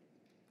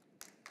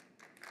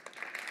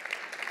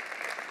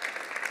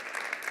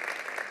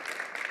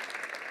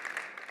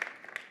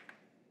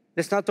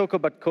 Let's now talk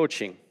about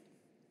coaching.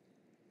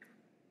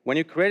 When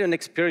you create an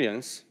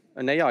experience,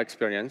 an AR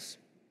experience,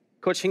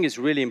 coaching is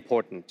really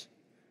important.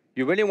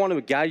 You really want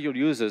to guide your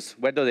users,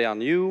 whether they are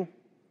new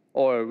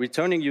or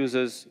returning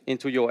users,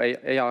 into your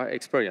AR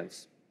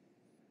experience.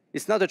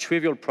 It's not a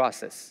trivial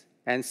process.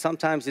 And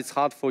sometimes it's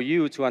hard for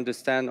you to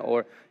understand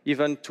or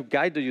even to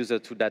guide the user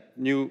to that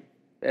new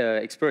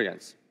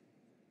experience.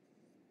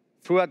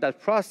 Throughout that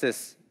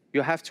process,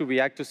 you have to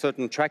react to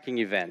certain tracking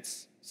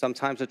events.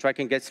 Sometimes the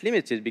tracking gets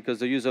limited because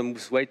the user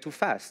moves way too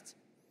fast.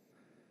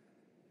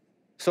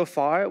 So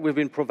far, we've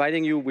been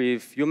providing you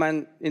with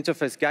human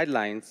interface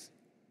guidelines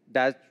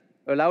that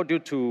allowed you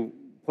to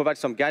provide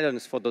some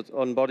guidance for the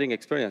onboarding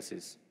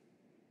experiences.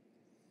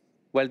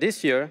 Well,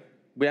 this year,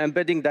 we're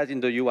embedding that in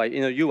the UI,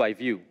 in a UI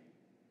view.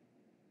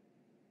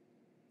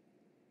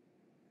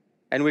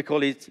 And we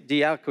call it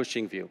the AR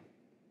coaching view.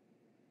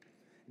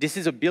 This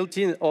is a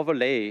built-in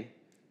overlay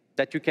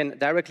that you can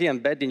directly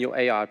embed in your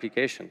AR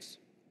applications.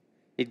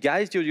 It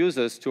guides your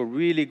users to a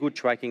really good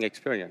tracking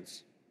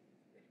experience.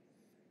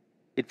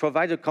 It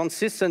provides a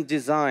consistent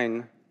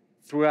design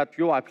throughout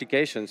your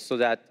applications so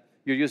that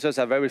your users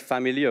are very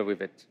familiar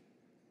with it.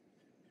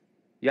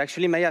 You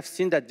actually may have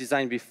seen that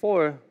design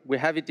before. We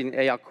have it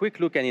in AR Quick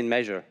Look and in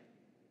Measure.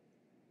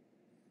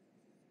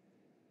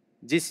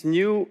 This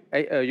new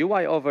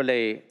UI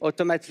overlay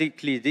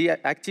automatically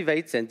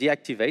activates and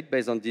deactivates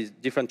based on these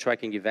different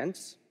tracking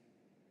events.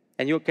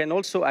 And you can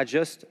also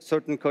adjust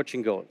certain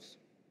coaching goals.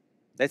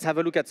 Let's have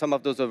a look at some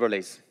of those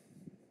overlays.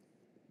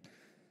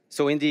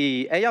 So in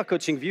the AR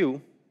coaching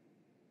view,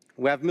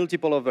 we have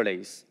multiple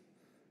overlays.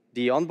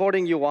 The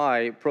onboarding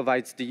UI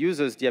provides the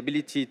users the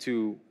ability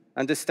to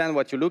understand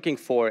what you're looking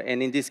for,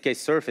 and in this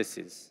case,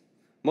 surfaces.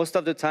 Most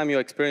of the time, your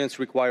experience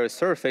requires a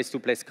surface to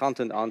place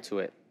content onto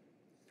it.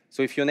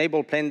 So if you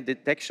enable plane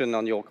detection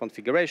on your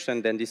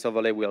configuration, then this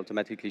overlay will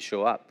automatically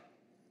show up.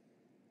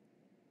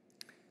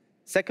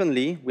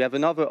 Secondly, we have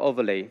another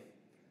overlay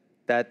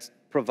that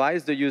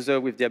provides the user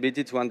with the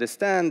ability to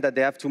understand that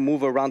they have to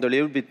move around a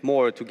little bit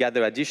more to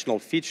gather additional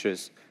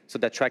features so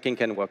that tracking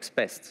can work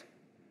best.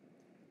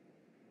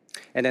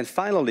 And then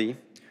finally,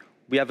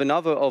 we have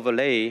another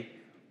overlay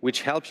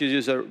which help your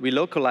user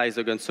relocalize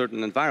against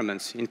certain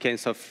environments in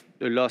case of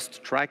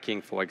lost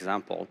tracking, for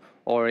example,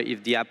 or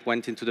if the app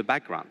went into the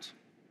background.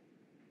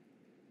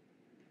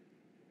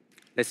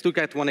 Let's look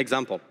at one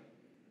example.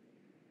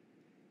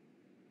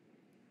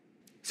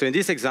 So in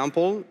this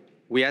example,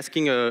 we're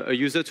asking a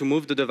user to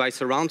move the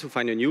device around to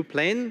find a new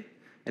plane.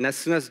 And as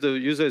soon as the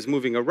user is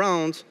moving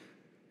around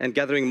and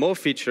gathering more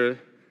feature,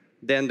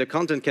 then the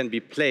content can be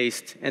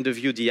placed and the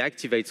view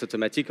deactivates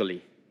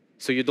automatically.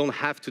 So you don't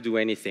have to do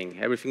anything.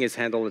 Everything is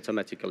handled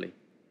automatically.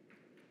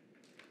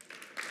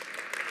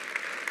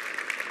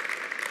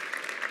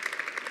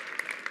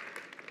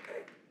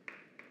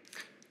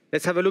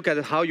 Let's have a look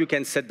at how you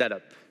can set that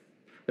up.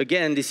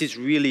 Again, this is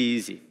really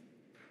easy.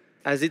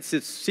 As it's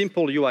a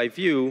simple UI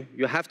view,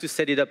 you have to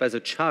set it up as a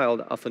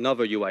child of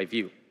another UI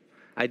view.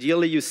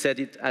 Ideally, you set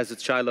it as a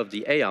child of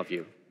the AR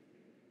view.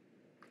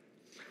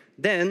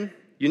 Then,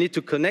 you need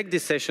to connect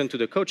this session to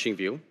the coaching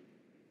view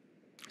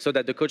so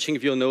that the coaching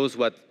view knows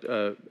what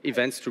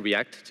events to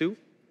react to.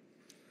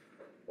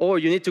 Or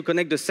you need to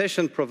connect the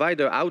session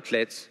provider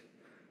outlet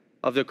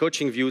of the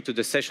coaching view to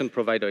the session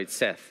provider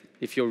itself,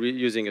 if you're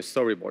using a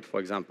storyboard, for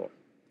example.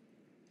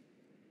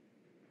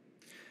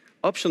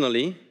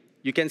 Optionally,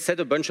 you can set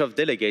a bunch of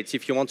delegates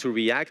if you want to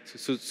react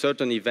to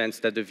certain events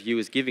that the view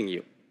is giving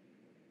you.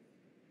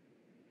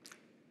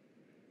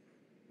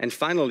 And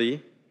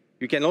finally,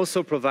 you can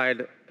also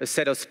provide a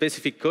set of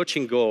specific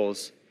coaching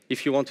goals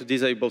if you want to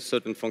disable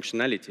certain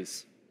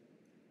functionalities.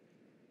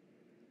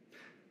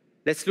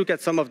 Let's look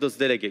at some of those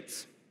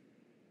delegates.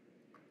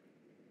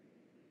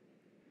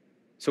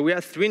 So we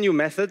have 3 new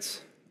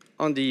methods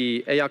on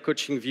the AR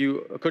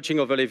coaching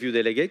overlay view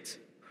delegate.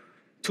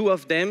 2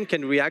 of them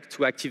can react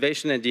to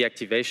activation and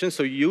deactivation,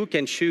 so you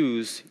can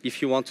choose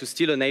if you want to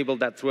still enable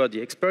that throughout the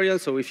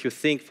experience, or if you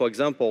think, for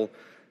example,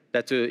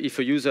 that if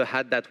a user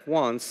had that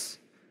once,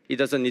 he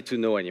doesn't need to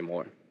know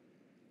anymore.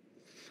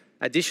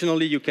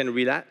 Additionally, you can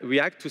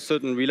react to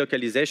certain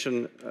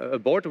relocalization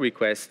abort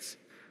requests.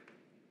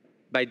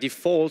 By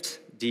default,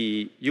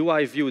 the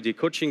UI view, the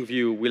coaching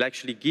view, will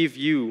actually give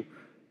you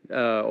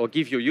or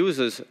give your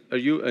users a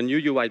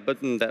new UI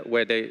button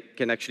where they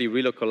can actually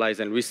relocalize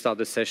and restart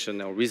the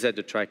session or reset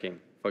the tracking,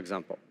 for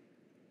example.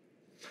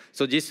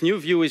 So this new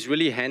view is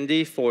really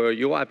handy for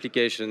your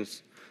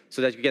applications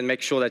so that you can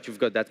make sure that you've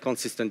got that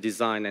consistent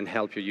design and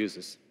help your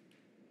users.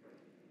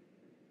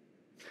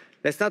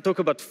 Let's now talk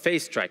about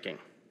face tracking.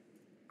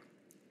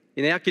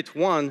 In arkit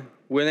 1,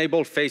 we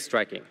enable face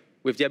tracking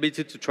with the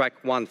ability to track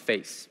one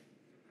face.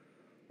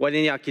 While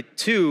in arkit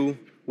 2,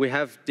 we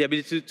have the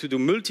ability to do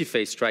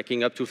multi-face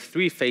tracking up to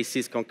 3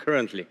 faces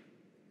concurrently.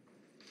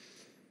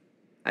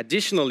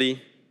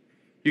 Additionally,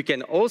 you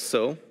can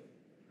also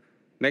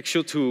make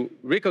sure to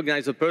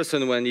recognize a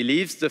person when he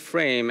leaves the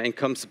frame and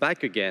comes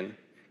back again,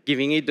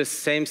 giving it the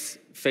same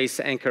face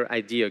anchor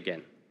ID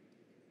again.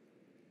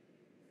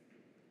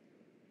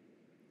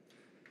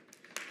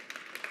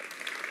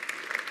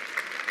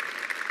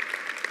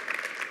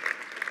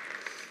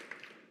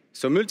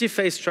 So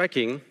multi-face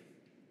tracking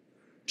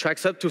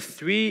tracks up to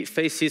 3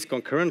 faces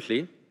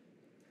concurrently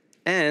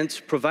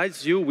and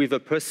provides you with a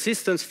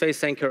persistent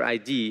face anchor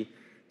ID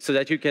so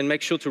that you can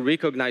make sure to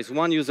recognize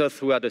one user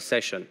throughout the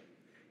session.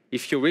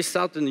 If you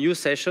restart a new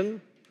session,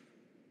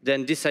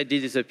 then this ID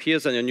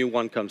disappears and a new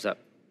one comes up.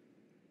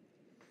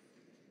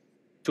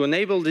 To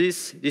enable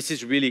this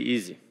is really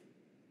easy.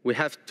 We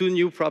have 2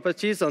 new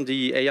properties on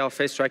the AR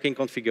face tracking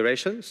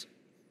configurations.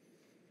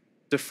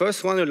 The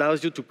first one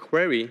allows you to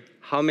query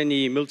how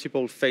many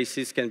multiple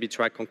faces can be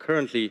tracked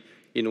concurrently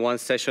in one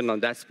session on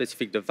that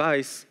specific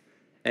device,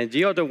 and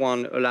the other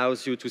one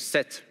allows you to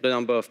set the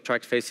number of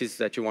tracked faces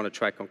that you want to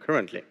track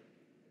concurrently.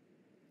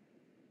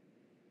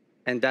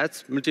 And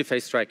that's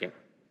multi-face tracking.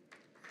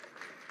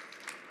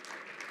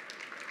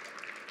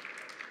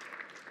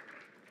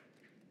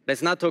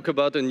 Let's now talk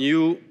about a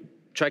new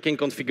tracking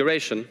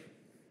configuration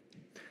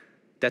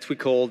that we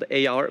called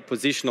AR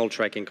positional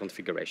tracking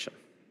configuration.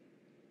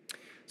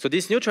 So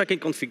this new tracking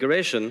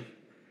configuration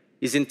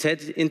is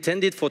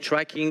intended for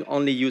tracking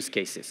only use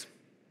cases.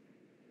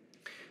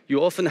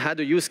 You often had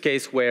a use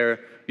case where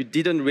you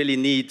didn't really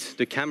need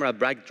the camera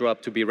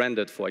backdrop to be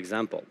rendered, for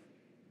example.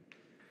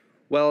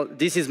 Well,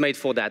 this is made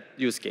for that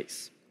use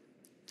case.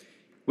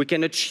 We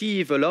can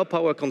achieve a low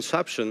power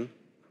consumption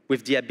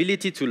with the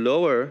ability to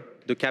lower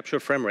the capture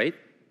frame rate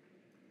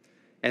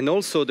and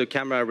also the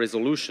camera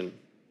resolution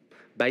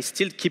by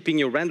still keeping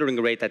your rendering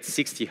rate at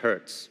 60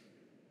 Hertz.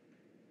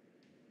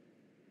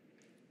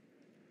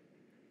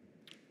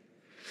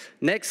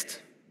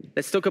 Next,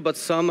 let's talk about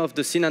some of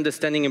the scene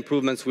understanding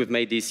improvements we've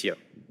made this year.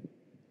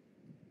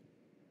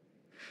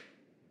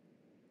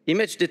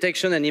 Image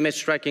detection and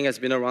image tracking has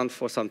been around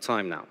for some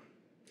time now.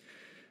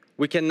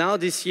 We can now,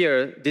 this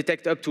year,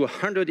 detect up to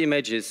 100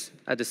 images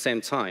at the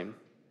same time.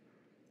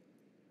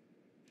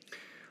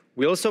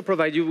 We also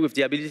provide you with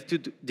the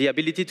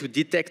ability to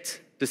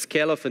detect the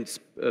scale of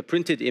a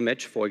printed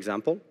image, for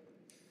example.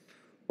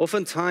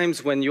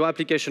 Oftentimes, when your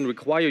application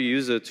requires a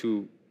user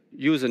to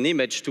use an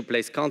image to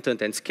place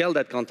content and scale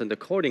that content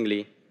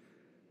accordingly,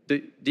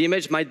 the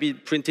image might be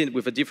printed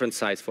with a different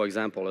size, for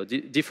example, a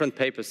different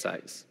paper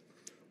size.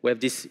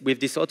 With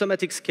this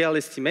automatic scale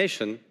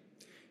estimation,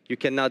 you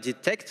can now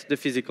detect the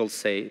physical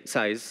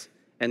size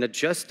and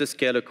adjust the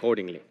scale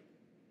accordingly.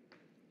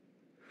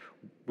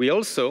 We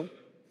also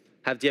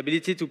have the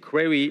ability to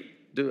query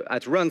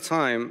at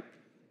runtime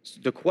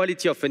the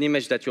quality of an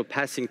image that you're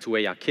passing to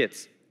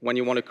arkit when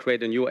you want to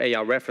create a new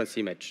AR reference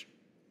image.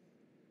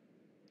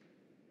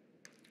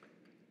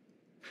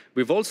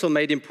 We've also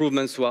made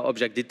improvements to our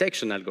object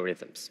detection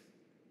algorithms.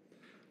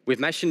 With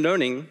machine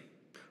learning,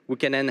 we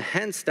can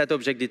enhance that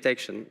object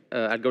detection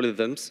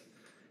algorithms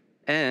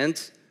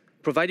and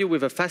provide you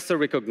with a faster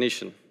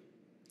recognition,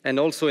 and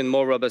also in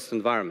more robust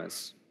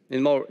environments,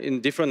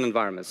 in different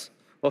environments.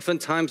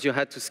 Oftentimes, you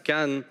had to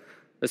scan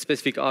a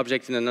specific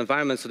object in an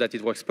environment so that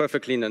it works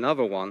perfectly in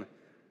another one.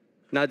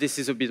 Now, this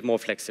is a bit more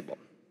flexible.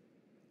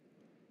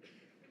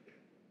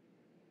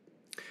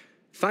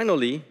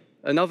 Finally,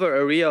 another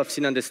area of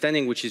scene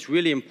understanding which is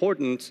really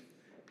important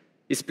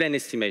is plane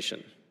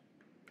estimation.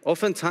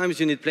 Oftentimes,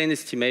 you need plane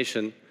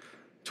estimation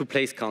to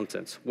place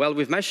content. Well,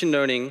 with machine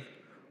learning,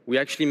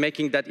 we're actually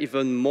making that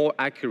even more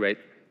accurate,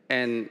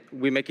 and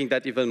we're making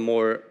that even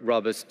more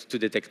robust to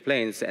detect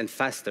planes and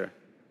faster.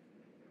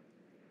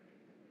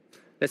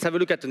 Let's have a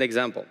look at an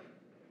example.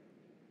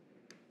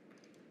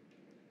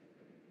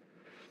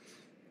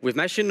 With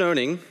machine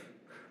learning,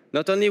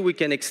 not only we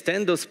can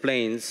extend those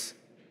planes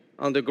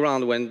on the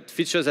ground when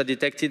features are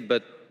detected,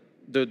 but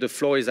the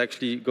floor is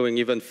actually going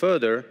even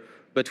further,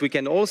 but we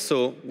can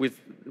also, with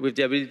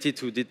the ability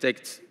to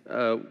detect,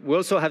 we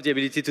also have the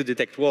ability to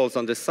detect walls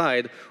on the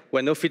side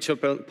where no feature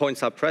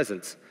points are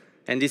present.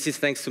 And this is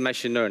thanks to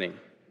machine learning.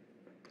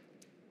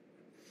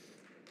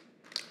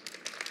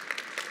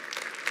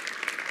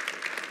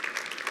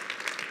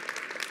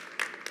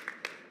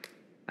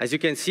 As you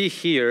can see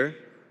here,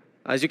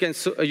 as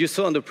you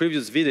saw on the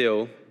previous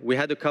video, we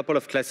had a couple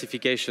of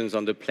classifications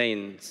on the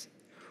planes.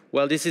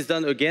 Well, this is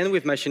done again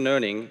with machine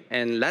learning,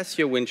 and last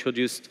year we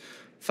introduced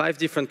 5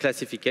 different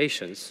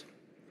classifications: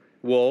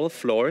 wall,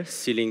 floor,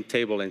 ceiling,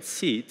 table, and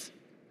seat.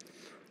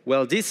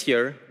 Well, this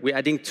year we're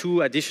adding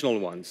 2 additional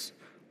ones.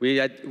 We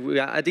are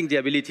adding the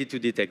ability to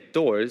detect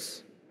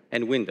doors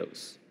and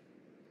windows.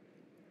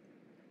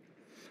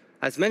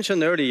 As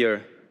mentioned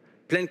earlier,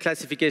 plane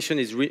classification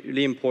is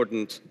really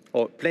important,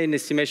 or plane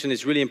estimation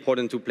is really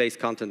important to place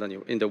content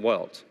in the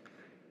world.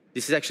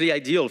 This is actually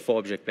ideal for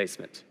object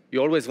placement. You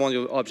always want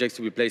your objects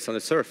to be placed on a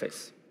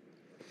surface.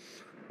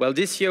 Well,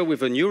 this year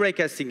with a new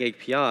raycasting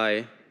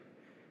API,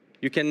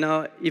 you can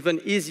now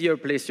even easier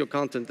place your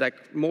content,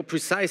 like more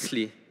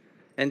precisely,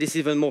 and this is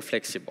even more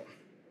flexible.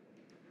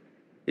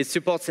 It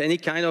supports any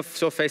kind of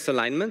surface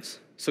alignment,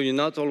 so you're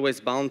not always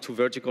bound to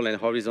vertical and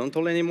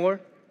horizontal anymore.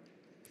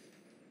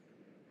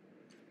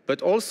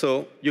 But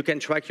also, you can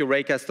track your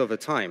raycast over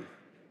time,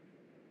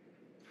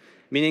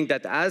 meaning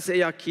that as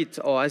arkit,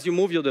 or as you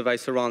move your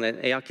device around and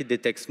arkit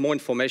detects more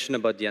information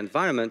about the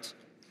environment,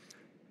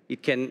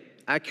 it can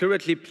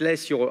accurately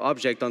place your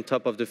object on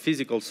top of the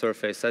physical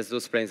surface as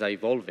those planes are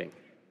evolving.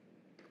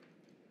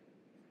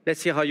 Let's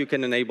see how you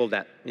can enable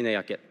that in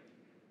arkit.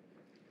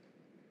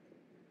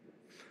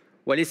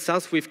 Well, it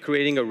starts with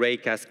creating a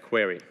raycast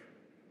query.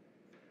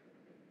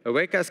 A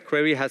raycast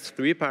query has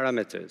 3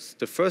 parameters.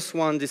 The first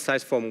one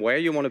decides from where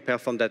you want to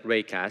perform that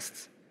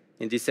raycast.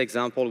 In this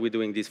example, we're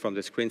doing this from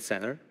the screen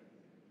center.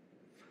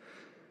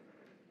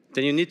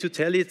 Then you need to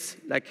tell it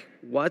like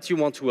what you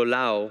want to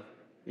allow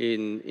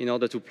in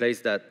order to place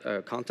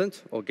that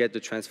content or get the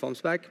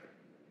transforms back.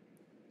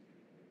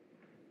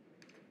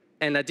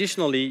 And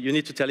additionally, you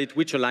need to tell it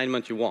which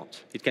alignment you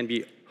want. It can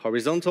be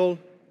horizontal,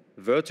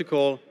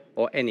 vertical,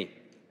 or any.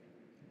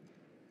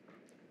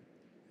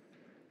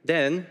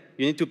 Then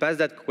you need to pass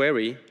that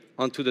query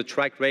onto the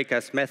track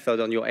raycast method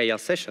on your AR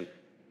session.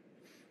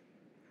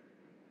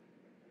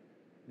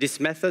 This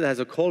method has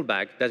a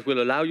callback that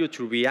will allow you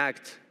to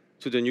react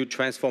to the new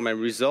transform and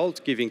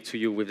result giving to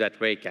you with that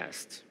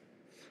raycast,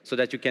 so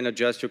that you can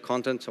adjust your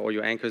content or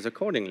your anchors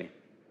accordingly.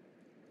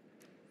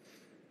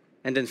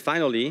 And then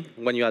finally,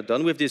 when you are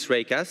done with this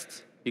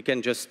raycast, you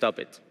can just stop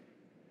it.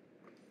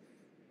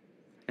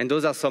 And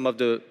those are some of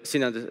the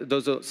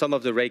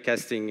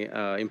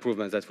raycasting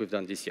improvements that we've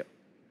done this year.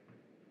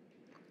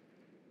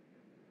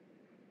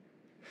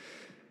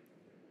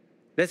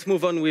 Let's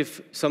move on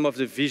with some of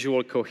the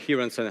visual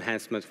coherence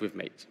enhancements we've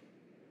made.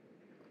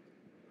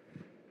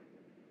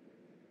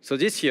 So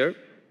this year,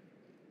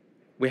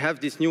 we have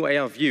this new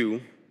AR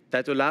view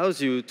that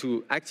allows you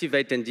to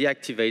activate and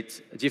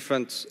deactivate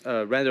different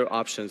render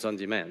options on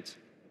demand.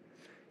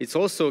 It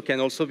can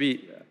also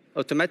be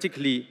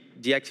automatically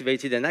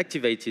deactivated and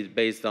activated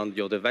based on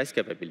your device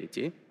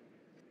capability.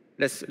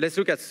 Let's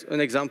look at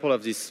an example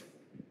of this.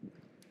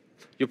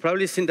 You've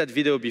probably seen that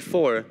video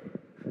before.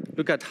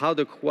 Look at how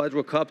the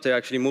quadrocopter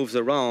actually moves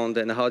around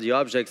and how the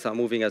objects are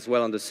moving as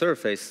well on the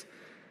surface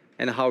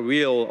and how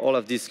real all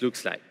of this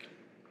looks like.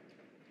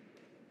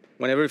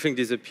 When everything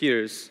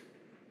disappears,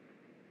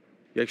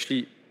 you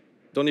actually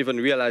don't even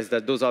realize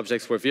that those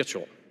objects were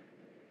virtual.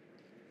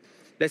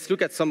 Let's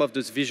look at some of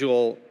those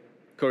visual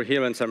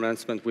coherence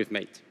enhancement we've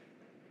made.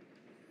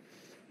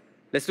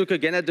 Let's look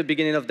again at the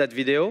beginning of that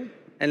video,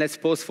 and let's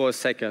pause for a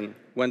second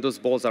when those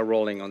balls are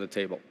rolling on the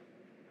table.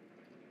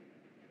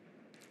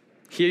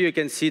 Here you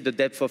can see the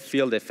depth of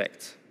field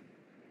effect,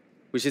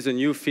 which is a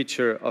new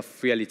feature of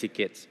Reality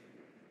Kit.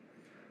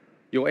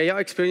 Your AR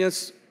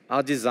experiences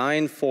are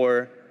designed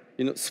for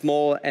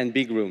small and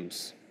big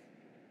rooms.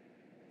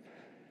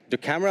 The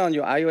camera on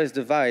your iOS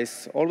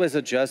device always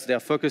adjusts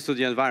their focus to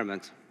the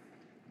environment.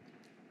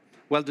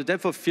 Well, the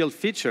depth of field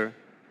feature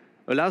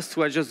allows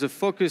to adjust the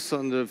focus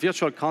on the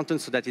virtual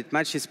content so that it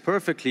matches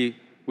perfectly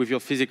with your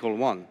physical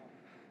one,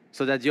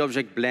 so that the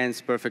object blends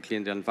perfectly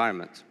in the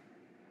environment.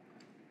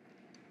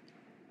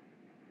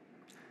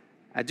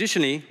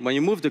 Additionally, when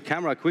you move the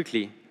camera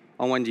quickly,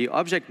 or when the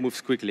object moves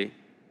quickly,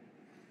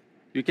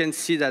 you can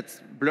see that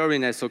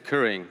blurriness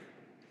occurring.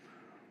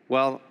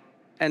 Well,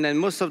 and then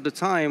most of the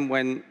time,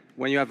 when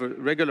you have a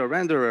regular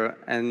renderer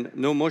and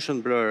no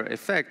motion blur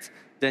effect,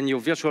 then your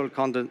virtual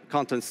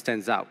content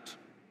stands out.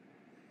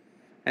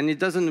 And it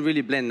doesn't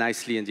really blend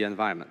nicely in the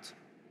environment.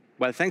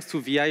 Well, thanks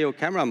to VIO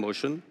camera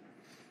motion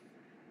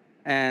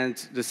and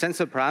the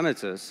sensor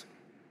parameters,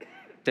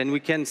 then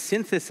we can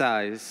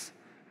synthesize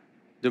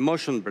the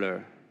motion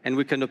blur, and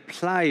we can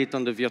apply it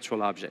on the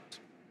virtual object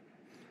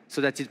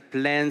so that it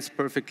blends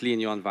perfectly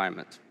in your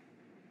environment.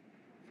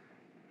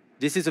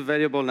 This is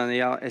available on the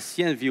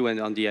SCN view and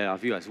on the AR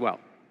view as well.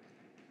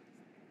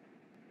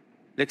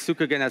 Let's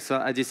look again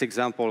at this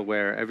example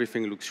where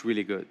everything looks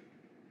really good.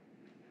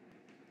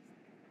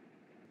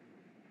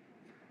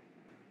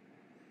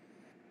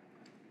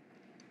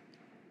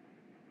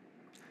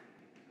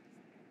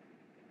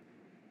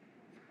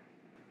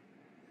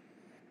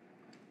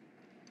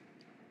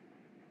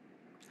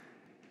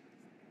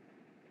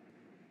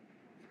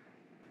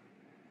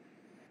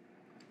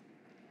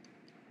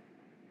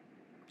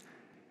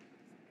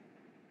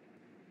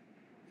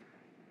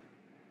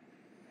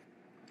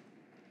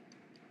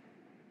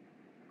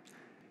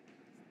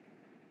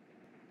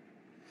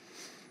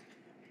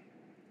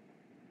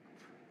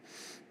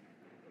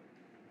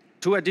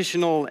 Two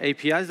additional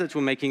APIs that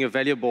we're making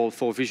available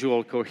for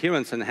visual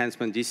coherence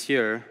enhancement this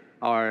year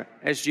are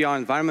HDR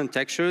environment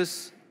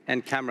textures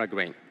and camera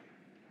grain.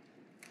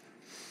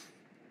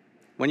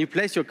 When you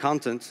place your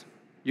content,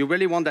 you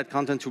really want that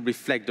content to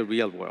reflect the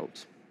real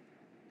world.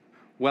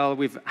 Well,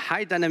 with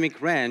high dynamic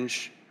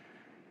range,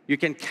 you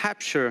can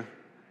capture,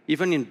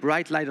 even in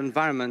bright light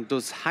environment,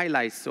 those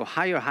highlights or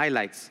higher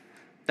highlights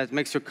that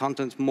makes your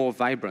content more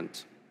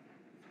vibrant.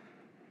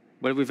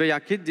 Well, with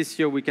ARKit this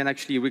year, we can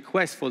actually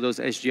request for those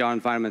HDR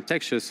environment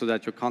textures so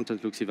that your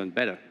content looks even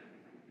better.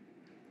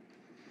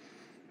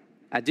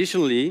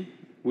 Additionally,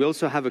 we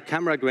also have a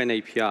camera grain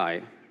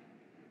API.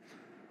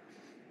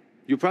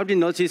 You probably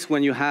notice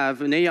when you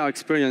have an AR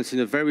experience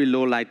in a very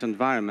low light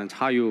environment,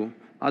 how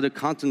the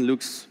content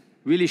looks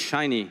really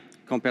shiny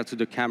compared to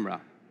the camera.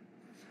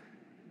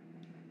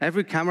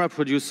 Every camera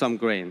produces some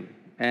grain,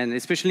 and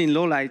especially in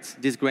low light,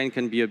 this grain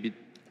can be a bit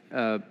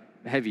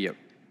heavier.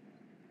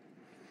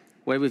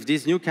 Where with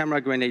this new camera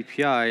grain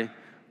API,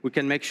 we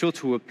can make sure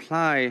to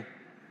apply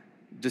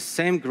the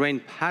same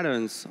grain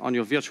patterns on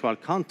your virtual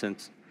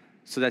content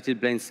so that it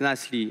blends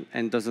nicely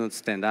and doesn't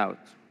stand out.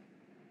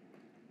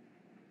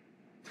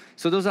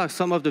 So those are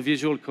some of the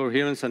visual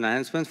coherence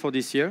enhancements for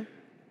this year.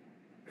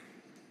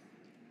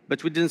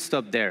 But we didn't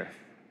stop there.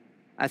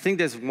 I think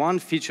there's one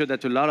feature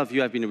that a lot of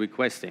you have been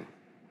requesting.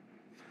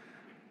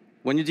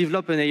 When you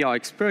develop an AR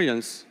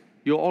experience,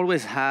 you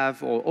always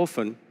have, or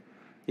often,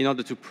 in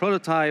order to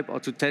prototype or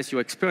to test your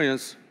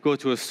experience, go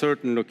to a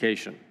certain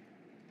location.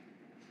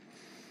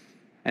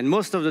 And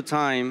most of the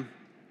time,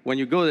 when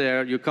you go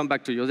there, you come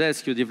back to your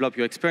desk, you develop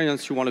your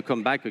experience, you want to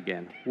come back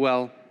again.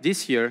 Well,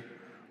 this year,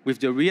 with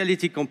the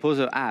Reality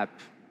Composer app,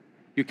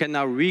 you can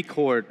now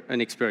record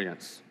an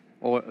experience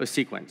or a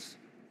sequence,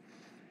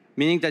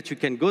 meaning that you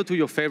can go to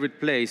your favorite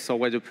place or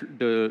where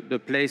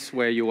the place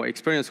where your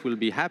experience will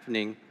be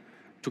happening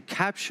to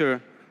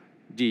capture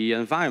the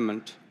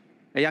environment.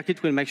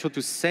 ARKit will make sure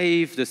to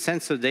save the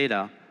sensor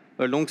data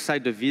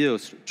alongside the video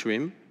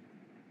stream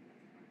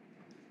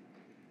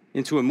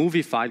into a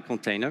movie file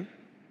container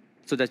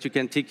so that you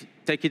can take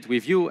it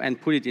with you and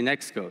put it in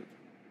Xcode.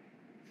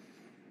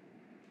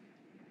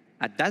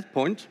 At that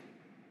point,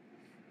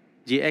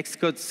 the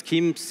Xcode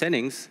scheme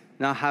settings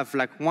now have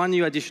like one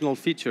new additional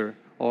feature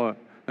or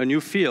a new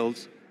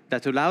field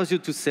that allows you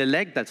to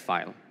select that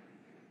file.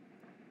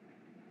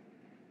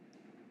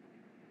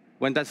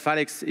 When that file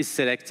is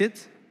selected,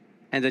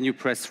 and then you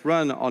press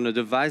run on a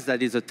device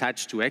that is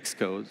attached to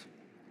Xcode,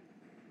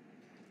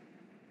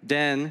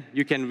 then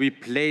you can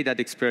replay that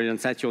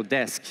experience at your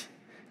desk.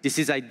 This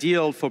is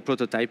ideal for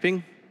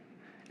prototyping,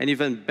 and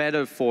even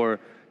better for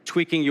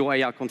tweaking your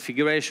AR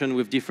configuration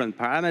with different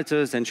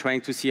parameters and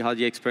trying to see how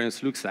the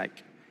experience looks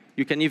like.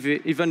 You can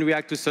even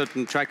react to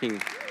certain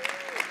tracking.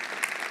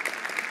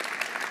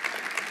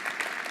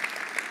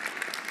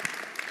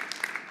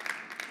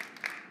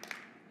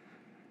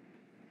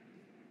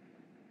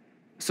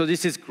 So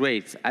this is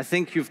great. I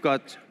think you've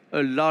got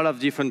a lot of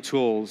different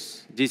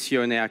tools this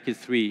year in ARKit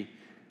 3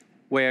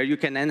 where you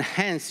can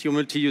enhance your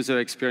multi-user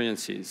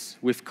experiences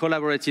with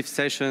collaborative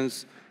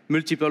sessions,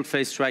 multiple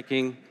face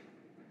tracking.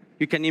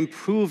 You can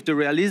improve the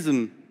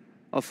realism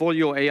of all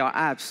your AR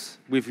apps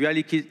with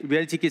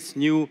RealityKit's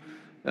new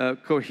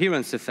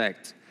coherence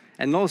effect,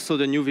 and also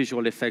the new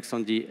visual effects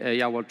on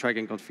the AR world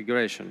tracking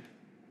configuration.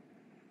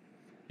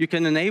 You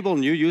can enable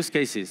new use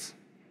cases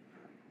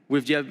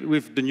with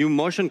the new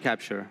motion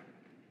capture,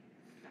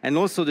 and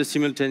also the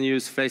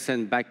simultaneous face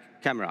and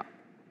back camera.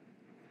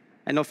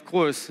 And of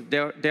course,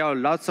 there are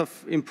lots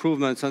of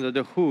improvements under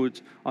the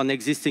hood on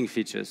existing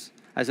features,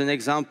 as an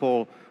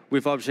example,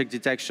 with object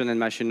detection and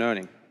machine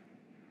learning.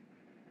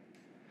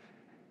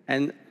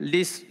 And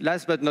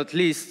last but not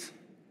least,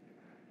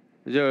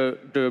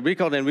 the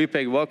record and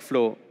replay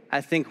workflow,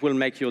 I think, will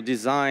make your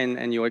design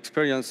and your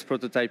experience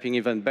prototyping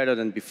even better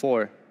than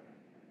before.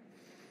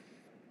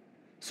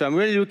 So I'm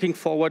really looking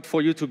forward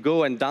for you to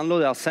go and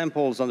download our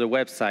samples on the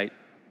website.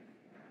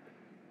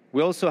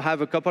 We also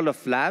have a couple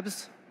of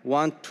labs,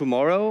 one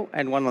tomorrow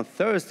and one on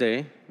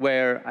Thursday,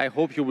 where I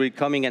hope you will be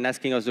coming and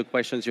asking us the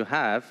questions you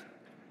have,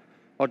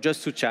 or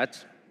just to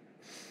chat.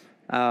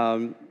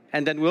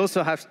 And then we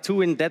also have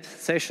 2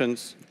 in-depth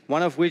sessions,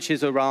 one of which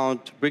is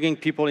around bringing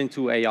people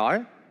into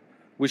AR,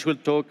 which will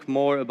talk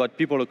more about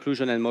people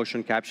occlusion and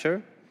motion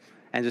capture.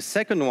 And the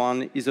second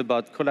one is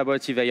about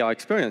collaborative AR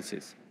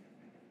experiences.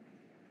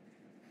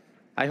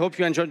 I hope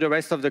you enjoyed the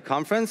rest of the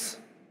conference.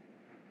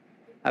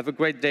 Have a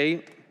great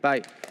day.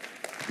 Bye.